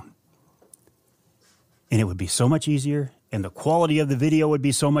my phone. And it would be so much easier, and the quality of the video would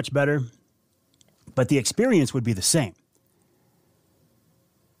be so much better, but the experience would be the same.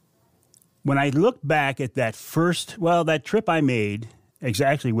 When I look back at that that trip I made,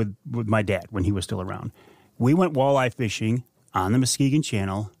 exactly with my dad when he was still around, we went walleye fishing on the Muskegon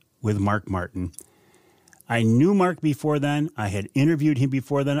Channel with Mark Martin. I knew Mark before then. I had interviewed him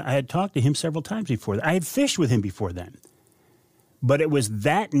before then. I had talked to him several times before then. I had fished with him before then. But it was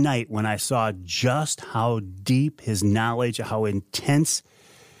that night when I saw just how deep his knowledge, how intense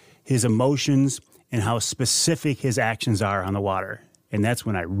his emotions, and how specific his actions are on the water. And that's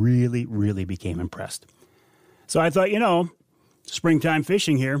when I really, really became impressed. So I thought, springtime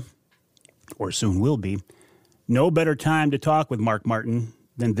fishing here, or soon will be, no better time to talk with Mark Martin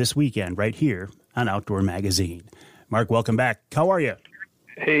than this weekend right here on Outdoor Magazine. Mark, welcome back. How are you?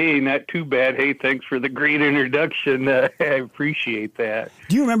 Hey, not too bad. Hey, thanks for the great introduction. I appreciate that.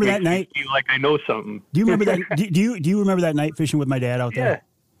 Do you remember that night? Me feel like I know something. Do you remember that? Do you remember that night fishing with my dad out there?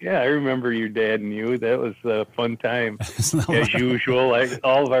 Yeah, I remember your dad and you. That was a fun time. As usual,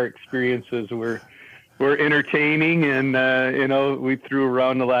 all of our experiences were entertaining, and we threw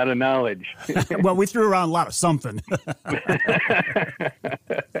around a lot of knowledge. Well, we threw around a lot of something.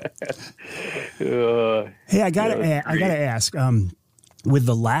 Hey, I gotta ask. With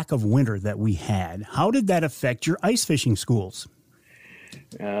the lack of winter that we had, how did that affect your ice fishing schools?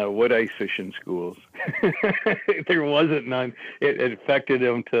 What ice fishing schools? There wasn't none. It affected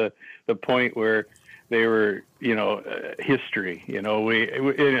them to the point where they were, history.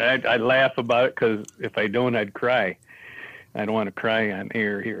 I laugh about it because if I don't, I'd cry. I don't want to cry on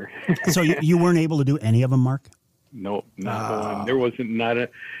air here. So you weren't able to do any of them, Mark? No, not one. There wasn't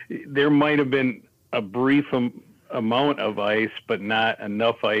there might have been a brief amount of ice, but not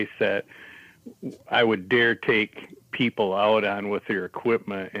enough ice that I would dare take people out on with their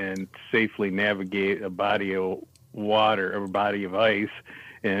equipment and safely navigate a body of water or a body of ice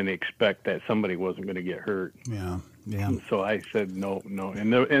and expect that somebody wasn't going to get hurt. Yeah. So I said no,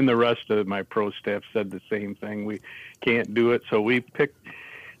 and the rest of my pro staff said the same thing. We can't do it. So we picked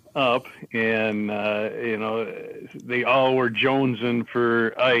up, and they all were jonesing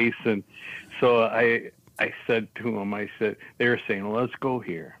for ice, and so I said to them, they were saying, well, let's go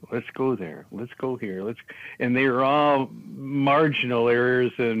here, let's go there, let's go here, and they were all marginal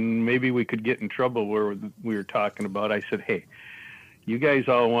errors, and maybe we could get in trouble where we were talking about. I said, hey, you guys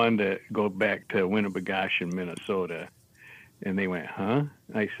all wanted to go back to Winnebagosh, Minnesota. And they went, huh?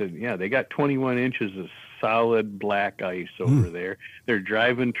 I said, yeah, they got 21 inches of solid black ice over there. They're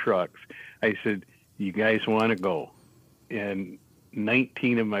driving trucks. I said, you guys want to go? And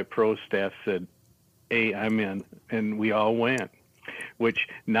 19 of my pro staff said, hey, I'm in. And we all went, which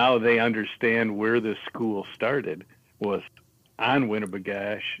now they understand where the school started was on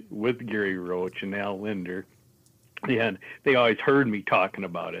Winnebagosh with Gary Roach and Al Linder. And they always heard me talking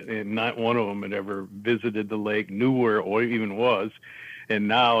about it, and not one of them had ever visited the lake, knew where it even was. And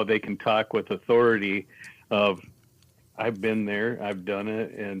now they can talk with authority of, I've been there, I've done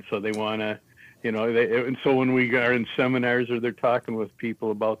it. And so they want to, and so when we are in seminars or they're talking with people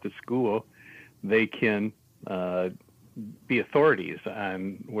about the school, they can be authorities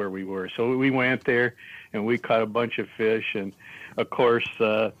on where we were. So we went there and we caught a bunch of fish. And of course,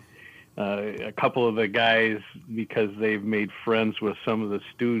 a couple of the guys, because they've made friends with some of the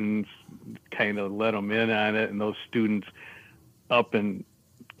students, kind of let them in on it, and those students up and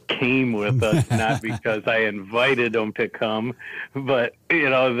came with us, not because I invited them to come, but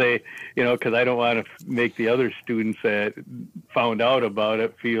because I don't want to make the other students that found out about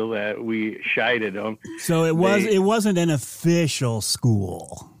it feel that we shied them. So it wasn't an official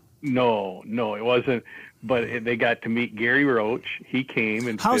school. No, it wasn't. But they got to meet Gary Roach. He came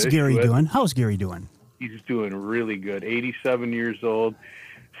and How's Gary doing? He's doing really good. 87 years old,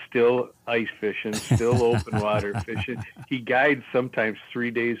 still ice fishing, still open water fishing. He guides sometimes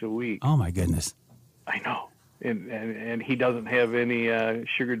 3 days a week. Oh my goodness! I know. and he doesn't have any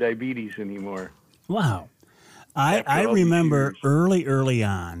sugar diabetes anymore. Wow. I remember early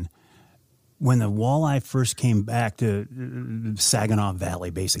on when the walleye first came back to Saginaw Valley,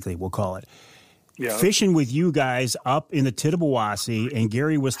 basically, we'll call it. Yeah. Fishing with you guys up in the Tittabawassee, and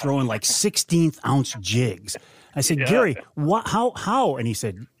Gary was throwing like 16th-ounce jigs. I said, Gary, how? And he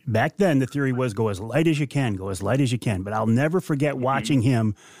said, back then the theory was go as light as you can, go as light as you can. But I'll never forget watching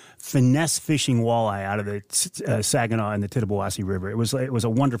him finesse fishing walleye out of the Saginaw and the Tittabawassee River. It was a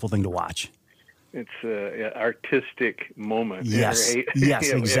wonderful thing to watch. It's an artistic moment. Yes, right? Yes,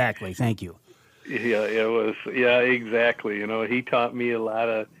 exactly. Thank you. Yeah, it was. Yeah, exactly. You know, he taught me a lot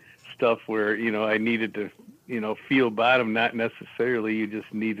of stuff where, you know, I needed to, you know, feel bottom, not necessarily. You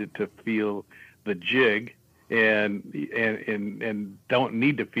just needed to feel the jig, and don't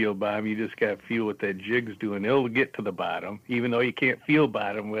need to feel bottom. You just got to feel what that jig's doing. It'll get to the bottom, even though you can't feel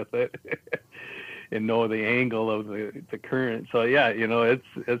bottom with it. And know the angle of the current. So yeah, you know,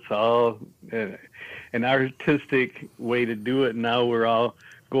 it's all an artistic way to do it. Now we're all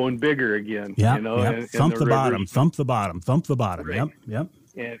going bigger again. Yeah, you know, yep. Thump the bottom, thump the bottom, thump the bottom. Right. Yep.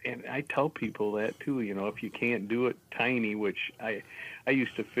 And I tell people that too. You know, if you can't do it tiny, which I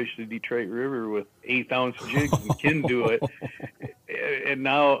used to fish the Detroit River with 1/8-ounce jigs and can do it. And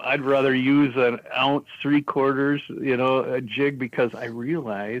now I'd rather use an 1.75 ounce, you know, a jig, because I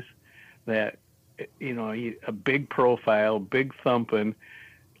realize that, you know, a big profile, big thumping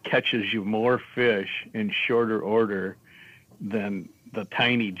catches you more fish in shorter order than the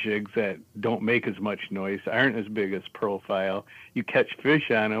tiny jigs that don't make as much noise, aren't as big as profile. You catch fish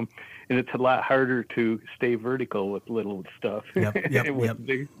on them, and it's a lot harder to stay vertical with little stuff. Yep.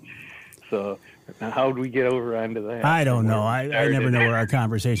 So how do we get over onto that? I don't know. I never know where our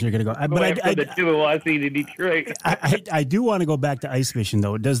conversations are going to go. But the Tittabawassee to Detroit. I do want to go back to ice fishing,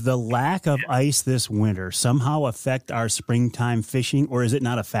 though. Does the lack of ice this winter somehow affect our springtime fishing, or is it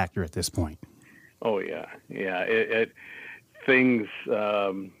not a factor at this point? Oh, yeah. Things,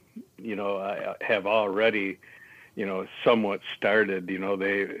 you know, have already, you know, somewhat started. You know,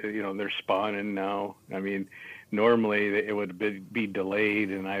 they're spawning now. I mean, normally it would be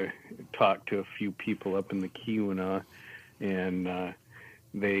delayed, and I talked to a few people up in the Keweenaw, and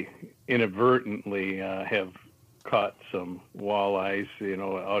they inadvertently have caught some walleyes, you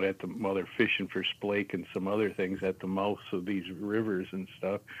know, out at while they're fishing for splake and some other things at the mouths of these rivers and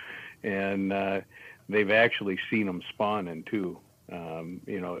stuff, and they've actually seen them spawning too.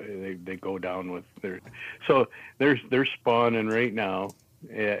 You know, they go down with they're spawning right now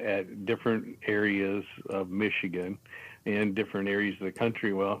at different areas of Michigan and different areas of the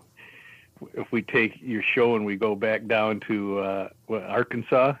country. Well, if we take your show and we go back down to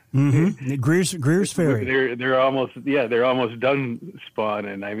Arkansas, Greer's Ferry, they're almost done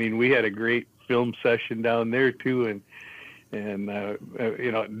spawning. I mean, we had a great film session down there too, and you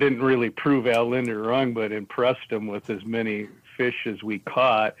know, didn't really prove Al Linder wrong, but impressed him with as many fish as we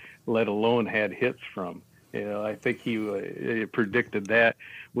caught, let alone had hits from. You know, I think he predicted that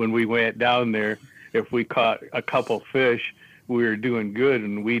when we went down there. If we caught a couple fish, we were doing good,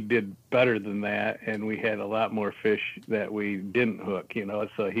 and we did better than that, and we had a lot more fish that we didn't hook. You know,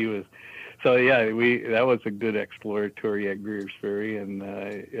 so that was a good exploratory at Greer's Ferry, and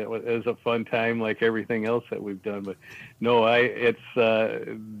it was a fun time, like everything else that we've done. But no, you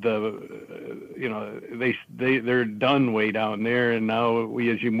know, they're done way down there, and now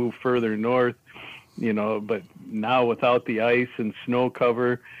as you move further north, you know, but now without the ice and snow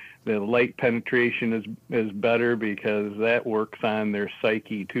cover, the light penetration is better, because that works on their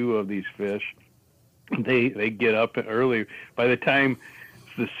psyche too of these fish. They get up early. By the time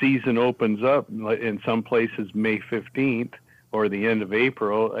the season opens up, in some places May 15th or the end of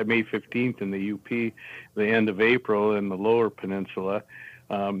April, May 15th in the UP, the end of April in the lower peninsula,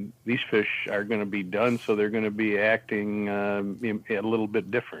 these fish are going to be done, so they're going to be acting a little bit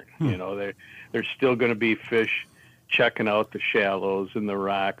different. You know, there's still going to be fish checking out the shallows and the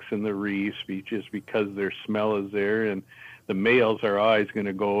rocks and the reefs, just because their smell is there, and the males are always going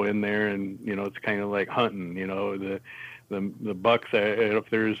to go in there, and you know, it's kind of like hunting. You know, the bucks, if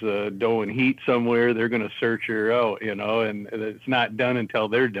there's a doe in heat somewhere, they're going to search her out, you know, and it's not done until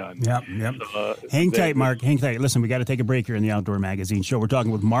they're done. Yep. So, hang tight, Mark. Hang tight. Listen, we got to take a break here in the Outdoor Magazine Show. We're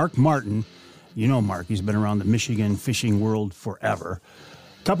talking with Mark Martin. You know Mark. He's been around the Michigan fishing world forever.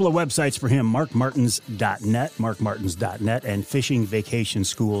 Couple of websites for him, markmartins.net, and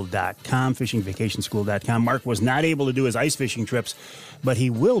fishingvacationschool.com. Mark was not able to do his ice fishing trips, but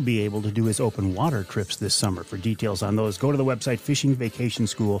he will be able to do his open water trips this summer. For details on those, go to the website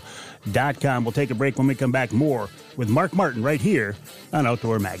fishingvacationschool.com. We'll take a break. When we come back, more with Mark Martin right here on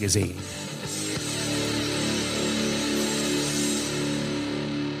Outdoor Magazine.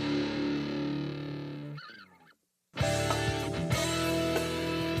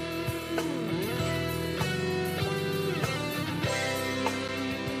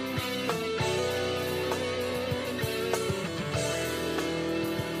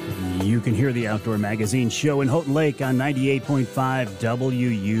 hear the Outdoor Magazine show in Houghton Lake on 98.5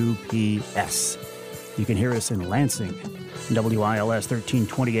 WUPS. You can hear us in Lansing, WILS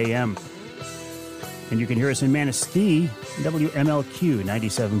 1320 AM. And you can hear us in Manistee, WMLQ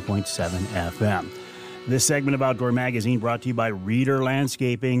 97.7 FM. This segment of Outdoor Magazine brought to you by Reeder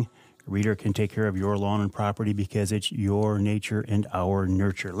Landscaping. Reeder can take care of your lawn and property because it's your nature and our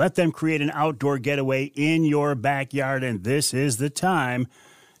nurture. Let them create an outdoor getaway in your backyard, and this is the time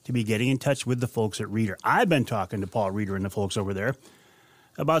to be getting in touch with the folks at Reeder. I've been talking to Paul Reeder and the folks over there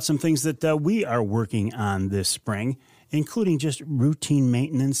about some things that we are working on this spring, including just routine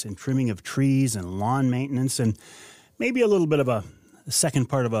maintenance and trimming of trees and lawn maintenance, and maybe a little bit of a second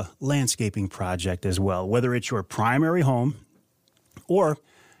part of a landscaping project as well. Whether it's your primary home or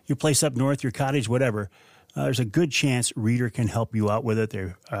your place up north, your cottage, whatever, there's a good chance Reeder can help you out with it.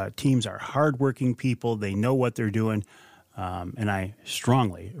 Their teams are hardworking people. They know what they're doing, and I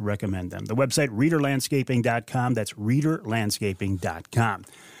strongly recommend them. The website, reederlandscaping.com. That's reederlandscaping.com.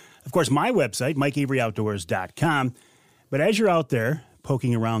 Of course, my website, MikeAveryOutdoors.com. But as you're out there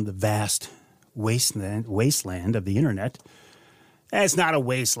poking around the vast wasteland of the internet, it's not a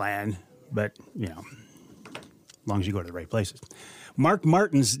wasteland, but, you know, as long as you go to the right places.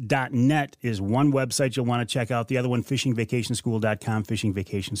 MarkMartins.net is one website you'll want to check out. The other one, FishingVacationSchool.com,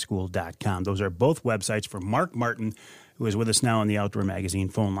 FishingVacationSchool.com. Those are both websites for Mark Martin, who is with us now on the Outdoor Magazine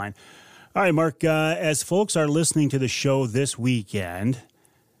phone line. All right, Mark, as folks are listening to the show this weekend,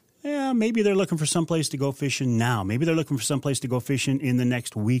 maybe they're looking for someplace to go fishing now. Maybe they're looking for someplace to go fishing in the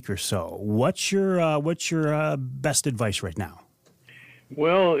next week or so. What's your best advice right now?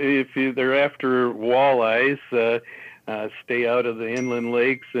 Well, if they're after walleyes, stay out of the inland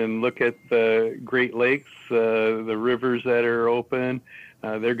lakes and look at the Great Lakes, the rivers that are open.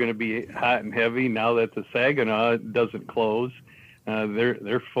 They're going to be hot and heavy now that the Saginaw doesn't close.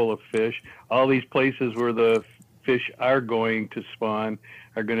 They're full of fish. All these places where the fish are going to spawn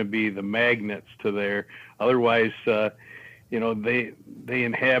are going to be the magnets to there. Otherwise, they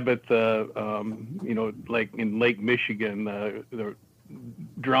inhabit the, like in Lake Michigan, the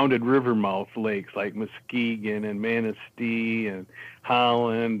drowned river mouth lakes like Muskegon and Manistee and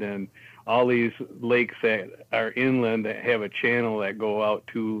Holland, and all these lakes that are inland that have a channel that go out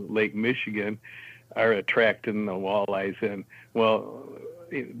to Lake Michigan are attracting the walleyes in. Well,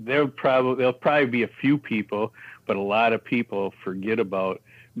 there'll probably be a few people, but a lot of people forget about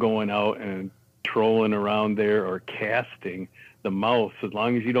going out and trolling around there or casting the mouth. As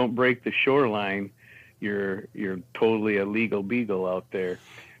long as you don't break the shoreline, you're totally a legal beagle out there.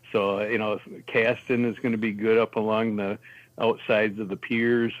 So, casting is going to be good up along the outsides of the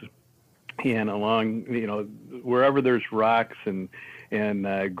piers and along, wherever there's rocks and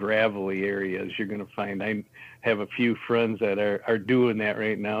gravelly areas, you're going to find. I have a few friends that are doing that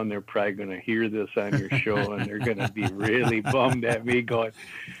right now, and they're probably going to hear this on your show, and they're going to be really bummed at me going,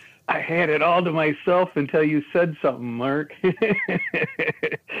 I had it all to myself until you said something, Mark.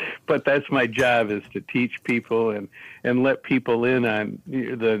 But that's my job, is to teach people and let people in on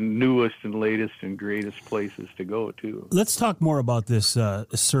the newest and latest and greatest places to go to. Let's talk more about this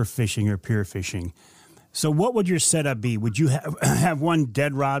surf fishing or pier fishing. So what would your setup be? Would you have one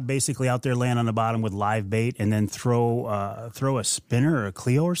dead rod basically out there laying on the bottom with live bait and then throw a spinner or a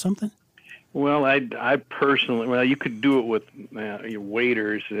Cleo or something? Well, I personally, you could do it with your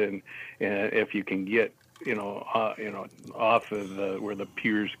waders, and if you can get, off of where the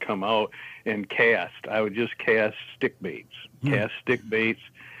piers come out and cast. I would just cast stick baits. Cast stick baits,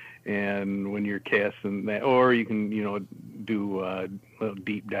 and when you're casting that, or you can, do little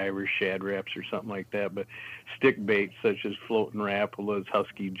deep divers, shad wraps or something like that. But stick baits such as floating rapalas,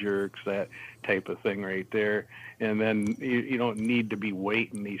 husky jerks, that type of thing right there. And then you don't need to be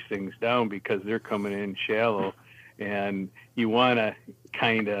weighting these things down because they're coming in shallow, and you want to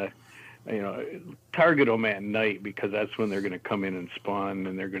kind of, target them at night because that's when they're going to come in and spawn,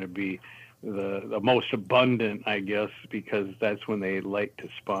 and they're going to be the most abundant, I guess, because that's when they like to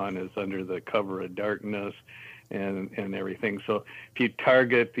spawn, is under the cover of darkness and everything. So if you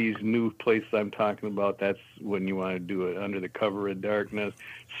target these new places I'm talking about, that's when you want to do it, under the cover of darkness,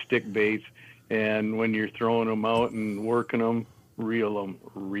 stick baits. And when you're throwing them out and working them, reel them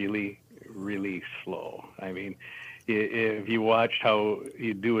really, really slow. I mean, if you watched how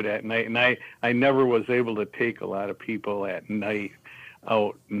you do it at night, and I never was able to take a lot of people at night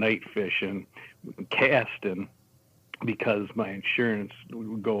out night fishing, casting, because my insurance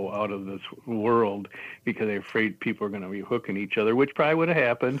would go out of this world because they're afraid people are going to be hooking each other, which probably would have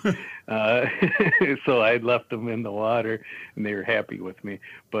happened. So I left them in the water, and they were happy with me.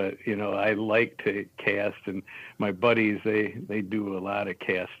 But, I like to cast, and my buddies, they do a lot of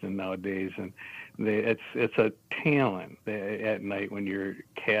casting nowadays, and it's a talent at night when you're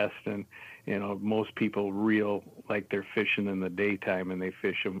casting. Most people reel like they're fishing in the daytime, and they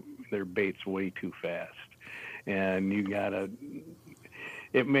fish their baits way too fast. And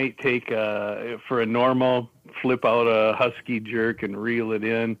it may take, for a normal flip out a husky jerk and reel it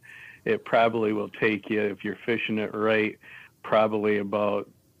in, it probably will take you, if you're fishing it right, probably about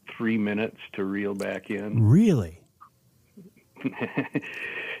 3 minutes to reel back in. Really?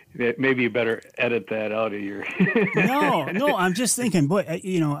 Maybe you better edit that out of your. No, I'm just thinking, boy,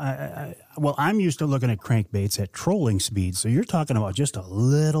 I'm used to looking at crankbaits at trolling speed. So you're talking about just a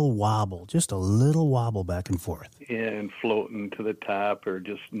little wobble back and forth. Yeah, and floating to the top, or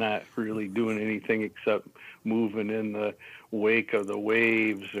just not really doing anything except moving in the wake of the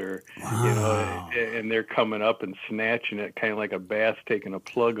waves, or and they're coming up and snatching it, kind of like a bass taking a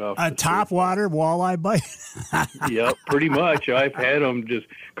plug off a topwater walleye bite. Yep, pretty much. I've had them just.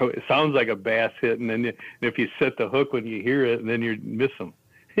 It sounds like a bass hit, and then if you set the hook when you hear it, and then you miss them.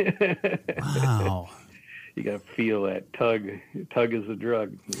 Wow. You got to feel that tug. Tug is a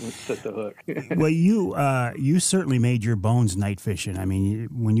drug. Set the hook. Well, you certainly made your bones night fishing. I mean,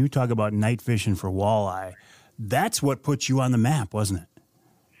 when you talk about night fishing for walleye, that's what put you on the map, wasn't it?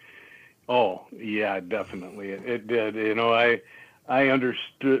 Oh, yeah, definitely. It did. I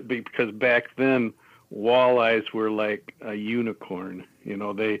understood, because back then walleyes were like a unicorn.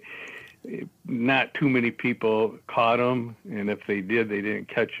 Not too many people caught them, and if they did, they didn't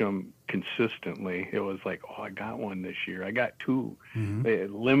catch them consistently. It was like, oh, I got one this year. I got two. Mm-hmm. They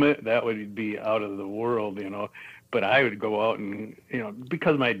limit, that would be out of the world, But I would go out and,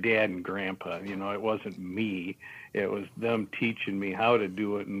 because my dad and grandpa, it wasn't me. It was them teaching me how to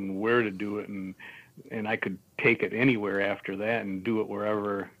do it and where to do it, and I could take it anywhere after that and do it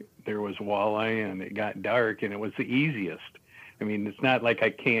wherever there was walleye, and it got dark, and it was the easiest. I mean, it's not like I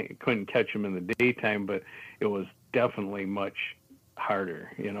couldn't catch them in the daytime, but it was definitely much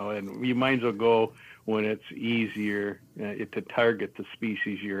harder, and you might as well go when it's easier to target the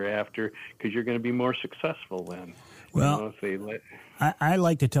species you're after, because you're going to be more successful then. Well, I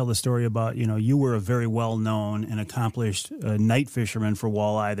like to tell the story about, you were a very well-known and accomplished night fisherman for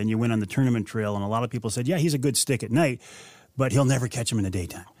walleye. Then you went on the tournament trail, and a lot of people said, yeah, he's a good stick at night, but he'll never catch him in the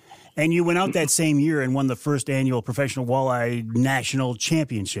daytime. And you went out that same year and won the first annual Professional Walleye National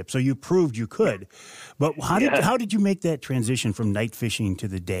Championship. So you proved you could. But how did you make that transition from night fishing to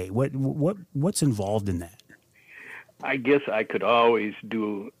the day? What's involved in that? I guess I could always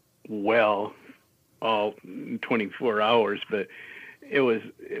do well all 24 hours, but it was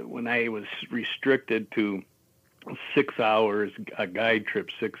when I was restricted to 6 hours, a guide trip,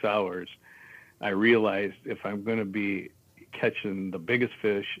 6 hours, I realized if I'm going to be catching the biggest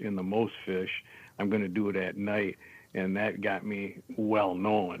fish and the most fish, I'm going to do it at night. And that got me well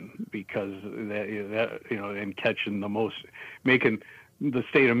known, because that and catching the most, making the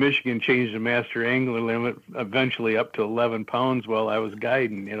state of Michigan change the master angler limit eventually up to 11 pounds while I was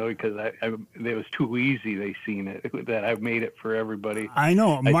guiding, because it was too easy. They seen it, that I've made it for everybody. I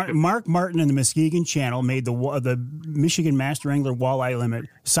know. Mark Martin in the Muskegon Channel made the Michigan master angler walleye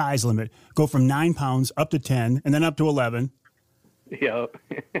size limit go from 9 pounds up to 10 and then up to 11. Yeah.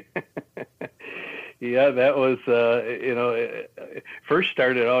 Yeah, that was, first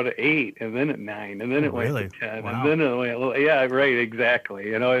started out at 8 and then at 9 and then it went to 10 and then it went, yeah, right, exactly.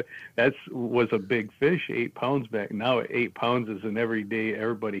 That was a big fish, 8 pounds back. Now 8 pounds is an everyday,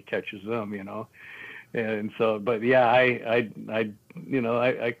 everybody catches them, And so, but yeah, I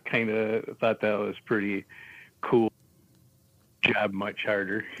kind of thought that was pretty cool. Job much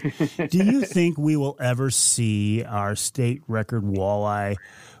harder. Do you think we will ever see our state record walleye,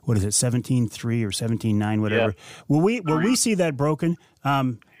 what is it, 17.3 or 17.9, whatever? Yeah. Will we see that broken?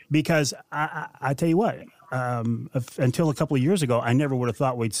 Because I tell you what, until a couple of years ago, I never would have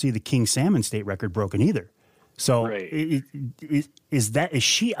thought we'd see the king salmon state record broken either. So right. Is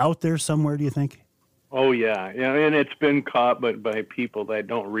she out there somewhere, do you think? Oh, yeah. And it's been caught, but by people that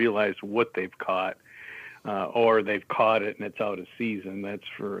don't realize what they've caught. Or they've caught it and it's out of season. That's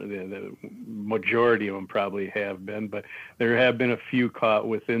for the majority of them probably have been, but there have been a few caught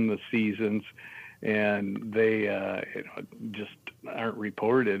within the seasons, and they just aren't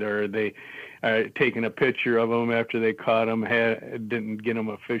reported, or they are taking a picture of them after they caught them, didn't get them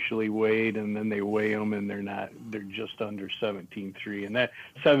officially weighed, and then they weigh them and they're just under 17.3, and that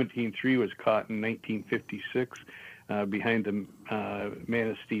 17.3 was caught in 1956. behind the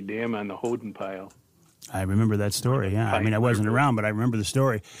Manistee Dam on the Houghton Pile. I remember that story, yeah. I mean, I wasn't around, but I remember the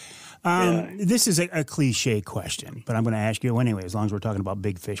story. This is a cliche question, but I'm going to ask you anyway, as long as we're talking about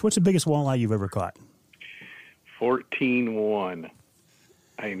big fish. What's the biggest walleye you've ever caught? 14-1.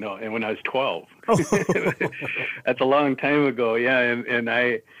 I know, and when I was 12. That's a long time ago, yeah. And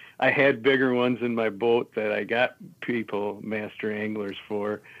I had bigger ones in my boat that I got people, master anglers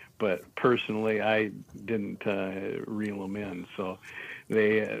for, but personally I didn't reel them in. So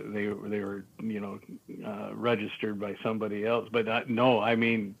they were, registered by somebody else. But no, I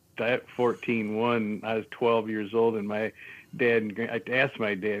mean, that 14-1, I was 12 years old, and my dad and I asked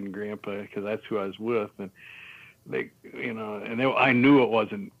my dad and grandpa, because that's who I was with, and I knew it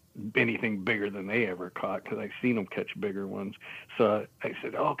wasn't anything bigger than they ever caught, because I've seen them catch bigger ones. So I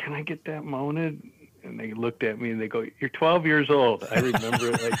said, "Oh, can I get that mounted?" And they looked at me and they go, "You're 12 years old." I remember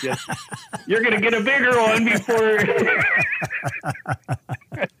it like, "Yes, you're going to get a bigger one before."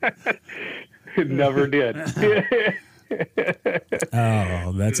 It never did.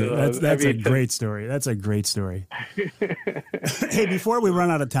 Oh, that's a great story. That's a great story. Hey, before we run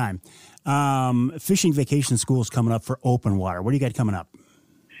out of time, fishing vacation school is coming up for open water. What do you got coming up?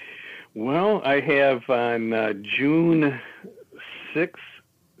 Well, I have on June 6th.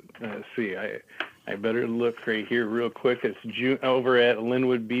 Let's see, I better look right here real quick. It's June over at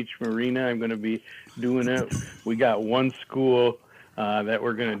Linwood Beach Marina. I'm going to be doing it. We got one school that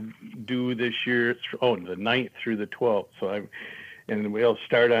we're going to do this year. It's the 9th through the 12th. And we'll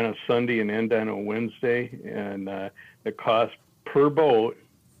start on a Sunday and end on a Wednesday. And the cost per boat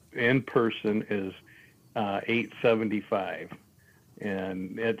in person is $875.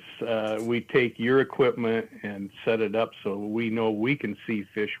 And it's we take your equipment and set it up so we know we can see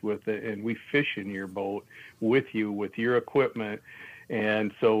fish with it, and we fish in your boat with you with your equipment.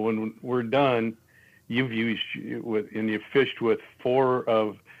 And so when we're done, you've fished with 4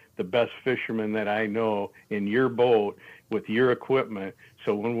 of the best fishermen that I know in your boat with your equipment.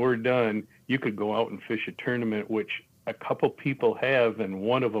 So when we're done, you could go out and fish a tournament, which a couple people have, and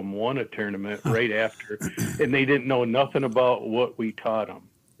one of them won a tournament right after, and they didn't know nothing about what we taught them.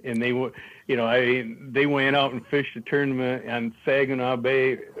 And they went out and fished a tournament on Saginaw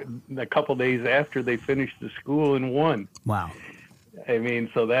Bay a couple days after they finished the school and won. Wow. I mean,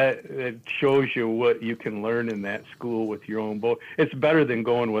 so that shows you what you can learn in that school with your own boat. It's better than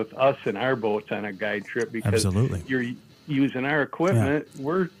going with us in our boats on a guide trip, because Absolutely. You're using our equipment. Yeah.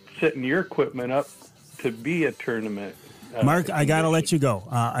 We're setting your equipment up to be a tournament. Mark, I got to let you go.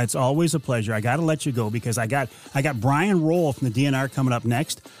 It's always a pleasure. I got to let you go because I got Brian Roell from the DNR coming up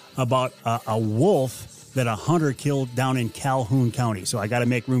next about a wolf that a hunter killed down in Calhoun County. So I got to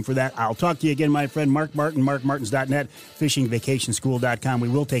make room for that. I'll talk to you again, my friend Mark Martin, markmartins.net, fishingvacationschool.com. We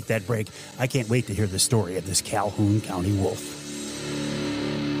will take that break. I can't wait to hear the story of this Calhoun County wolf.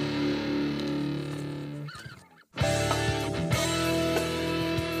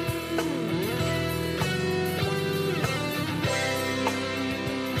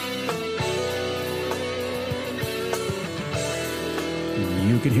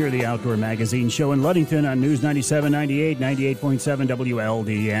 You can hear the Outdoor Magazine show in Ludington on News 97, 98, 98.7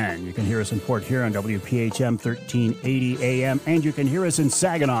 WLDN. You can hear us in Port Huron on WPHM 1380 AM, and you can hear us in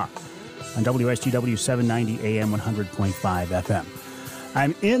Saginaw on WSGW 790 AM 100.5 FM.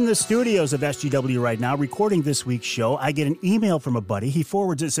 I'm in the studios of SGW right now recording this week's show. I get an email from a buddy. He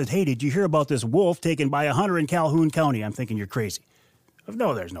forwards it, says, "Hey, did you hear about this wolf taken by a hunter in Calhoun County?" I'm thinking, you're crazy.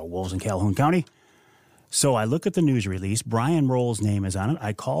 No, there's no wolves in Calhoun County. So I look at the news release. Brian Roell's name is on it.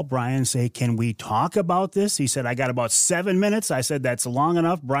 I call Brian and say, "Can we talk about this?" He said, "I got about 7 minutes." I said, "That's long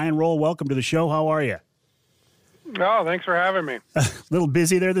enough." Brian Roell, welcome to the show. How are you? Oh, thanks for having me. A little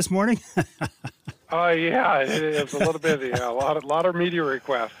busy there this morning? Yeah, it's a little busy. A lot of media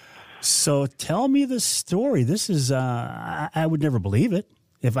requests. So tell me the story. This is, I would never believe it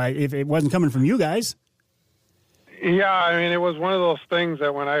if it wasn't coming from you guys. Yeah, I mean, it was one of those things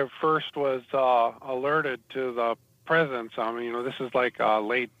that when I first was alerted to the presence, this is like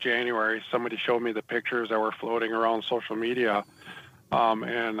late January. Somebody showed me the pictures that were floating around social media,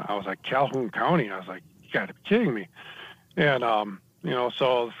 and I was like, Calhoun County? I was like, you got to be kidding me. And,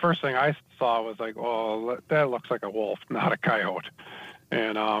 so the first thing I saw was like, oh, that looks like a wolf, not a coyote.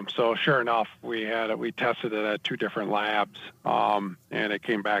 And so sure enough, we tested it at 2 different labs, and it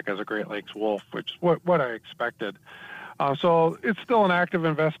came back as a Great Lakes wolf, which is what I expected. So it's still an active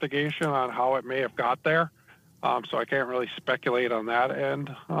investigation on how it may have got there. So I can't really speculate on that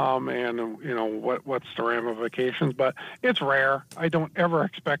end, and what's the ramifications. But it's rare. I don't ever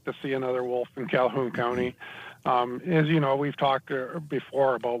expect to see another wolf in Calhoun County. As you know, we've talked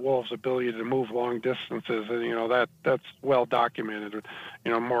before about wolves' ability to move long distances, and that's well documented.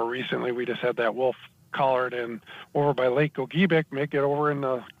 More recently, we just had that wolf collared over by Lake Ogeebic make it over in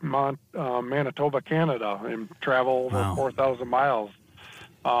the Manitoba, Canada, and travel over 4,000 miles.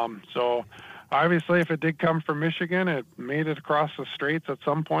 So obviously, if it did come from Michigan, it made it across the straits at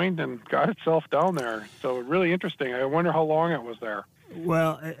some point and got itself down there. So really interesting. I wonder how long it was there.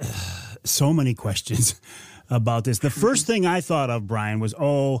 Well, so many questions about this. The first thing I thought of, Brian, was,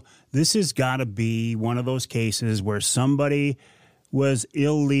 this has got to be one of those cases where somebody was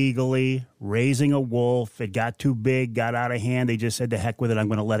illegally raising a wolf. It got too big, got out of hand. They just said, to heck with it, I'm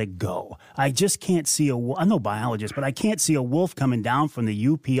going to let it go. I just can't see I'm no biologist, but I can't see a wolf coming down from the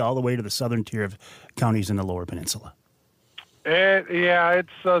UP all the way to the southern tier of counties in the Lower Peninsula. It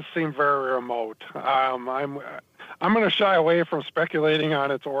does seem very remote. I'm going to shy away from speculating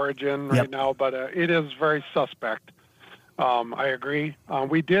on its origin right now, but it is very suspect. I agree.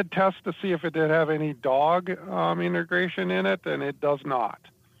 We did test to see if it did have any dog integration in it, and it does not.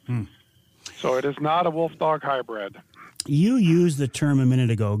 So it is not a wolf-dog hybrid. You used the term a minute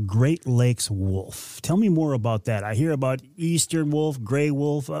ago, Great Lakes wolf. Tell me more about that. I hear about eastern wolf, gray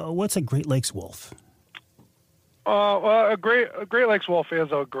wolf. What's a Great Lakes wolf? A Great Lakes wolf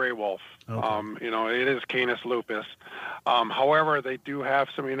is a gray wolf. Okay. It is Canis lupus. However, they do have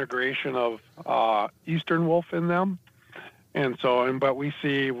some integration of eastern wolf in them. But we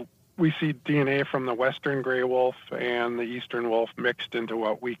see DNA from the western gray wolf and the eastern wolf mixed into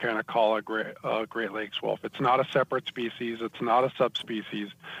what we kind of call a Great Lakes wolf. It's not a separate species. It's not a subspecies.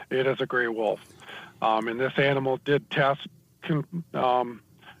 It is a gray wolf. And this animal did test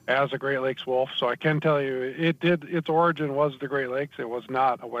as a Great Lakes wolf, so I can tell you its origin was the Great Lakes. It was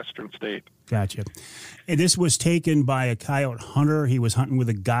not a western state. Gotcha. And this was taken by a coyote hunter. He was hunting with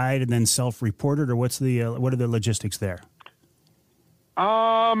a guide and then self-reported, or what are the logistics there?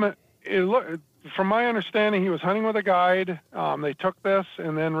 From my understanding, he was hunting with a guide. They took this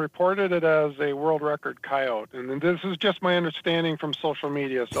and then reported it as a world record coyote. And this is just my understanding from social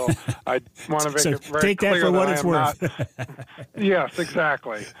media, so I want to make it very take clear that for what it's worth. Yes,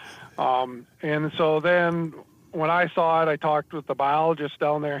 exactly. And so then when I saw it, I talked with the biologist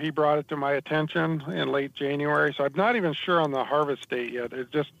down there. He brought it to my attention in late January, so I'm not even sure on the harvest date yet.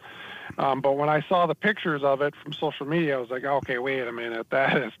 It just... but when I saw the pictures of it from social media, I was like, okay, wait a minute.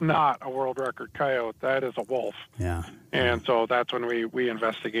 That is not a world record coyote. That is a wolf. Yeah. And so that's when we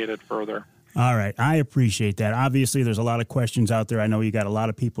investigated further. All right. I appreciate that. Obviously, there's a lot of questions out there. I know you got a lot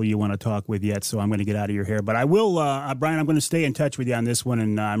of people you want to talk with yet, so I'm going to get out of your hair. But I will, Brian, I'm going to stay in touch with you on this one,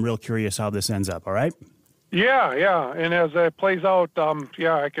 and I'm real curious how this ends up. All right? Yeah. And as it plays out,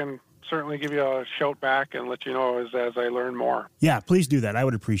 I can certainly give you a shout back and let you know as I learn more. Yeah, please do that. I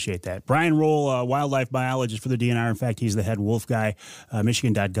would appreciate that. Brian Roell, wildlife biologist for the DNR. In fact, he's the head wolf guy,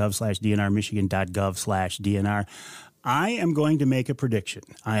 michigan.gov/DNR, michigan.gov/DNR. I am going to make a prediction.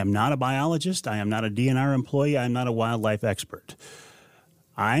 I am not a biologist. I am not a DNR employee. I am not a wildlife expert.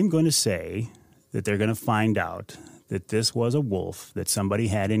 I'm going to say that they're going to find out that this was a wolf that somebody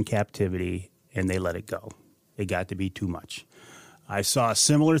had in captivity and they let it go. It got to be too much. I saw a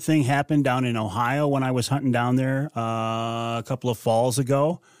similar thing happen down in Ohio when I was hunting down there a couple of falls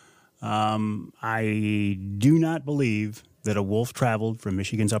ago. I do not believe that a wolf traveled from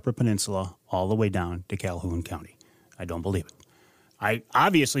Michigan's Upper Peninsula all the way down to Calhoun County. I don't believe it. I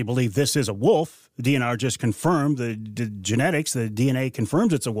obviously believe this is a wolf. The DNR just confirmed the genetics. The DNA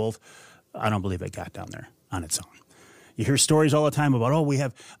confirms it's a wolf. I don't believe it got down there on its own. You hear stories all the time about,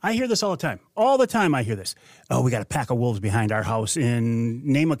 I hear this all the time. All the time I hear this. Oh, we got a pack of wolves behind our house in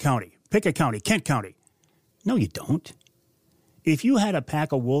name a county, pick a county, Kent County. No, you don't. If you had a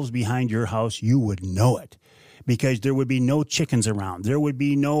pack of wolves behind your house, you would know it because there would be no chickens around. There would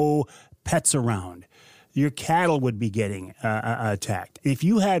be no pets around. Your cattle would be getting attacked. If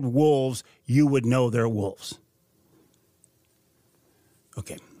you had wolves, you would know they're wolves.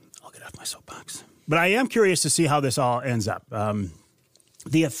 Okay, I'll get off my soapbox. But I am curious to see how this all ends up.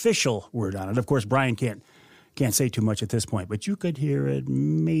 The official word on it, of course, Brian can't say too much at this point, but you could hear it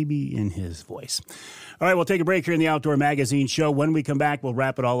maybe in his voice. All right, we'll take a break here in the Outdoor Magazine show. When we come back, we'll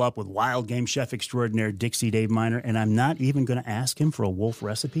wrap it all up with wild game chef extraordinaire Dixie Dave Minar, and I'm not even going to ask him for a wolf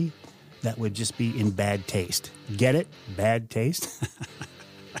recipe. That would just be in bad taste. Get it? Bad taste?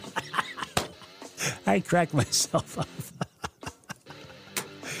 I cracked myself up.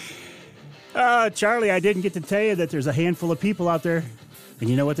 Charlie, I didn't get to tell you that there's a handful of people out there, and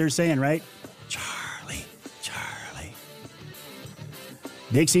you know what they're saying, right? Charlie.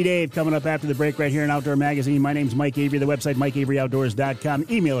 Dixie Dave coming up after the break right here in Outdoor Magazine. My name's Mike Avery. The website, MikeAveryOutdoors.com.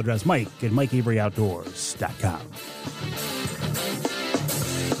 Email address, Mike@MikeAveryOutdoors.com.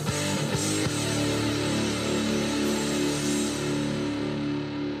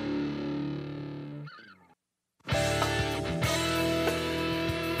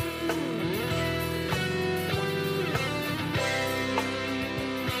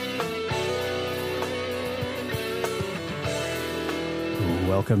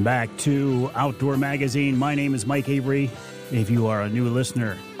 Welcome back to Outdoor Magazine. My name is Mike Avery. If you are a new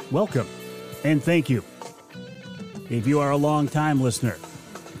listener, welcome and thank you. If you are a long-time listener,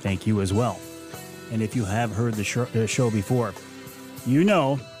 thank you as well. And if you have heard the show before, you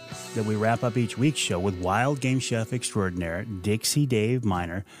know that we wrap up each week's show with wild game chef extraordinaire, Dixie Dave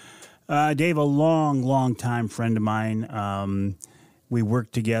Minar. Dave, a long-time friend of mine. We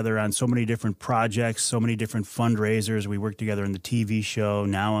worked together on so many different projects, so many different fundraisers. We worked together on the TV show,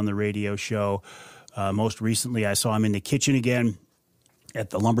 now on the radio show. Most recently, I saw him in the kitchen again at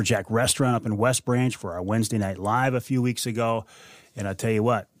the Lumberjack Restaurant up in West Branch for our Wednesday Night Live a few weeks ago. And I'll tell you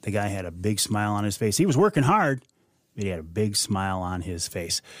what, the guy had a big smile on his face. He was working hard, but he had a big smile on his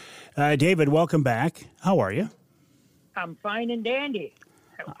face. David, welcome back. How are you? I'm fine and dandy.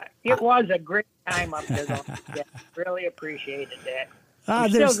 It was a great time up there, though. Yeah, really appreciated that.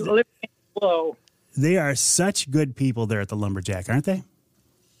 Still living low. They are such good people there at the Lumberjack, aren't they?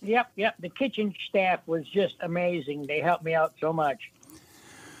 Yep. The kitchen staff was just amazing. They helped me out so much.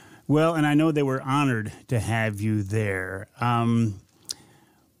 Well, and I know they were honored to have you there.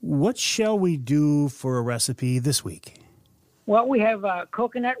 What shall we do for a recipe this week? Well, we have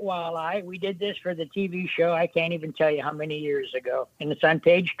coconut walleye. We did this for the TV show. I can't even tell you how many years ago. And it's on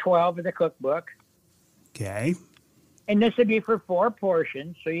page 12 of the cookbook. Okay. And this would be for 4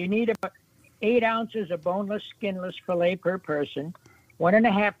 portions. So you need about 8 ounces of boneless, skinless filet per person,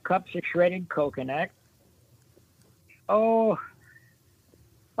 1.5 cups of shredded coconut, about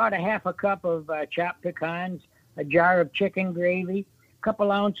a half a cup of chopped pecans, a jar of chicken gravy, a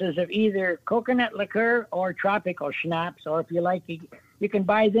couple ounces of either coconut liqueur or tropical schnapps, or if you like, you can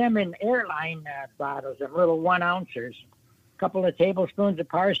buy them in airline bottles, in little 1 ounces. A couple of tablespoons of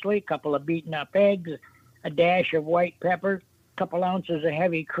parsley, a couple of beaten up eggs, a dash of white pepper, a couple ounces of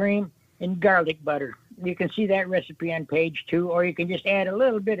heavy cream, and garlic butter. You can see that recipe on page 2, or you can just add a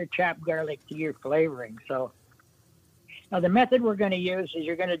little bit of chopped garlic to your flavoring. So now the method we're going to use is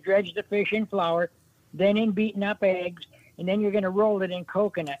you're going to dredge the fish in flour, then in beaten up eggs, and then you're going to roll it in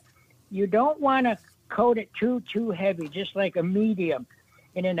coconut. You don't want to coat it too heavy, just like a medium.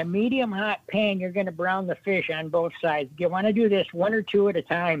 And in a medium hot pan, you're going to brown the fish on both sides. You want to do this 1 or 2 at a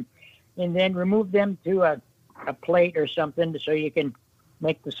time, and then remove them to a plate or something so you can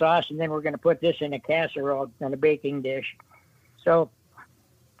make the sauce. And then we're going to put this in a casserole on a baking dish. So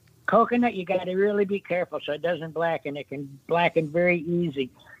coconut, you got to really be careful so it doesn't blacken. It can blacken very easy.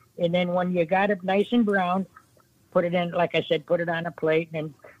 And then when you got it nice and brown, put it in, like I said, put it on a plate,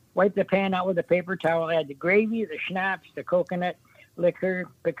 and wipe the pan out with a paper towel. Add the gravy, the schnapps, the coconut liquor,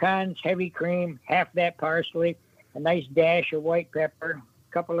 pecans, heavy cream, half that parsley, a nice dash of white pepper,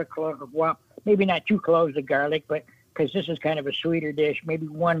 a couple of cloves, well, maybe not 2 cloves of garlic, but because this is kind of a sweeter dish, maybe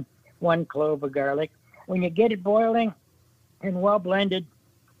one clove of garlic. When you get it boiling and well blended,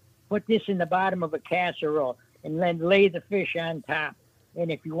 put this in the bottom of a casserole and then lay the fish on top. And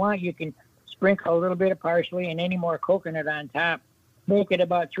if you want, you can sprinkle a little bit of parsley and any more coconut on top. Make it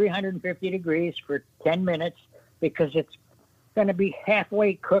about 350 degrees for 10 minutes because it's going to be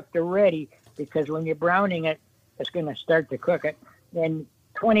halfway cooked already, because when you're browning it, it's going to start to cook it. And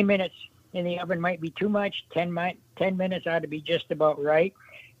 20 minutes in the oven might be too much. 10 minutes ought to be just about right.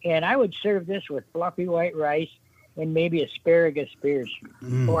 And I would serve this with fluffy white rice and maybe asparagus spears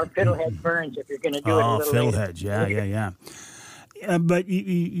or fiddlehead ferns if you're going to do it a little fiddleheads, later. yeah. But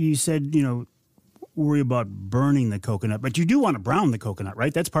you said, worry about burning the coconut, but you do want to brown the coconut,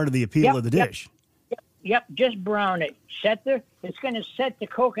 right? That's part of the appeal of the dish. Yep, just brown it. It's going to set the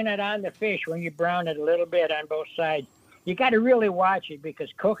coconut on the fish when you brown it a little bit on both sides. You got to really watch it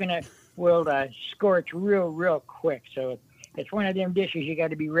because coconut will scorch real quick. So it's one of them dishes you got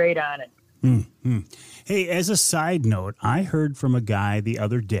to be right on it. Mm-hmm. Hey, as a side note, I heard from a guy the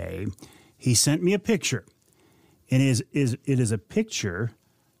other day. He sent me a picture, and it is a picture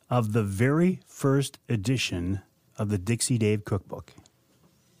of the very first edition of the Dixie Dave Cookbook.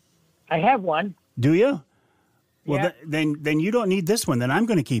 I have one. Do you? Well, yeah. Then you don't need this one. Then I'm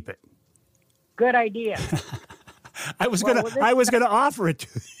going to keep it. Good idea. I was going to offer it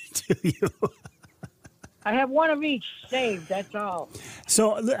to you. I have one of each saved. That's all.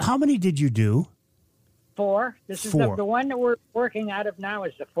 So, how many did you do? 4. This is 4. The one that we're working out of now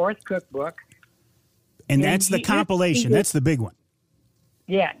is the 4th cookbook. And that's the compilation. That's the big one.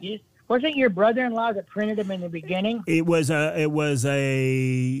 Yeah. Wasn't your brother-in-law that printed them in the beginning? It was sure.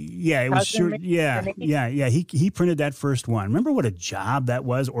 Yeah. He printed that first one. Remember what a job that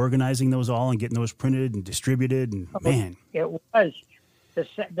was, organizing those all and getting those printed and distributed. And man, it was.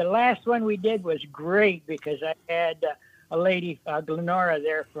 The last one we did was great because I had a lady, Glenora,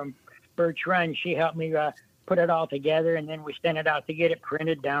 there from Birch Run. She helped me put it all together, and then we sent it out to get it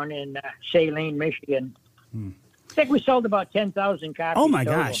printed down in Saline, Michigan. I think we sold about 10,000 copies. Oh, my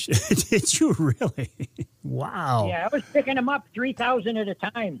gosh. Did you really? Wow. Yeah, I was picking them up 3,000 at a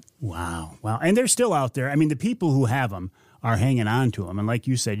time. Wow. And they're still out there. I mean, the people who have them are hanging on to them. And like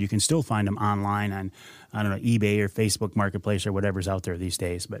you said, you can still find them online on, I don't know, eBay or Facebook Marketplace or whatever's out there these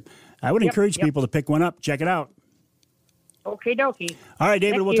days. But I would encourage people to pick one up. Check it out. Okie dokie. All right,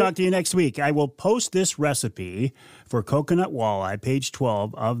 David, we'll talk to you next week. I will post this recipe for coconut walleye, page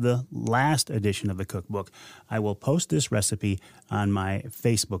 12 of the last edition of the cookbook. I will post this recipe on my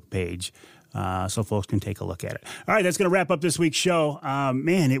Facebook page so folks can take a look at it. All right, that's going to wrap up this week's show.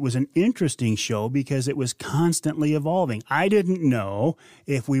 Man, it was an interesting show because it was constantly evolving. I didn't know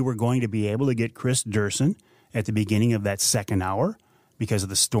if we were going to be able to get Kris Duerson at the beginning of that second hour. Because of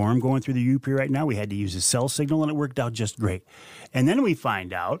the storm going through the UP right now, we had to use his cell signal, and it worked out just great. And then I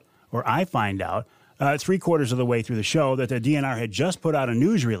find out, 3/4 of the way through the show, that the DNR had just put out a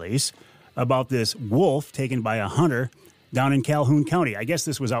news release about this wolf taken by a hunter down in Calhoun County. I guess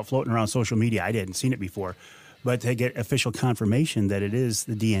this was out floating around social media. I hadn't seen it before. But to get official confirmation that it is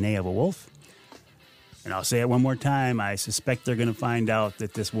the DNA of a wolf. And I'll say it one more time. I suspect they're going to find out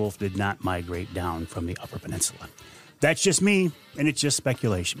that this wolf did not migrate down from the Upper Peninsula. That's just me, and it's just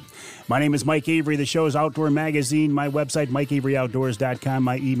speculation. My name is Mike Avery. The show is Outdoor Magazine. My website, MikeAveryOutdoors.com.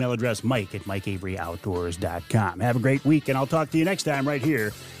 My email address, Mike@MikeAveryOutdoors.com. Have a great week, and I'll talk to you next time right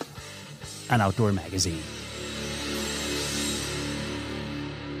here on Outdoor Magazine.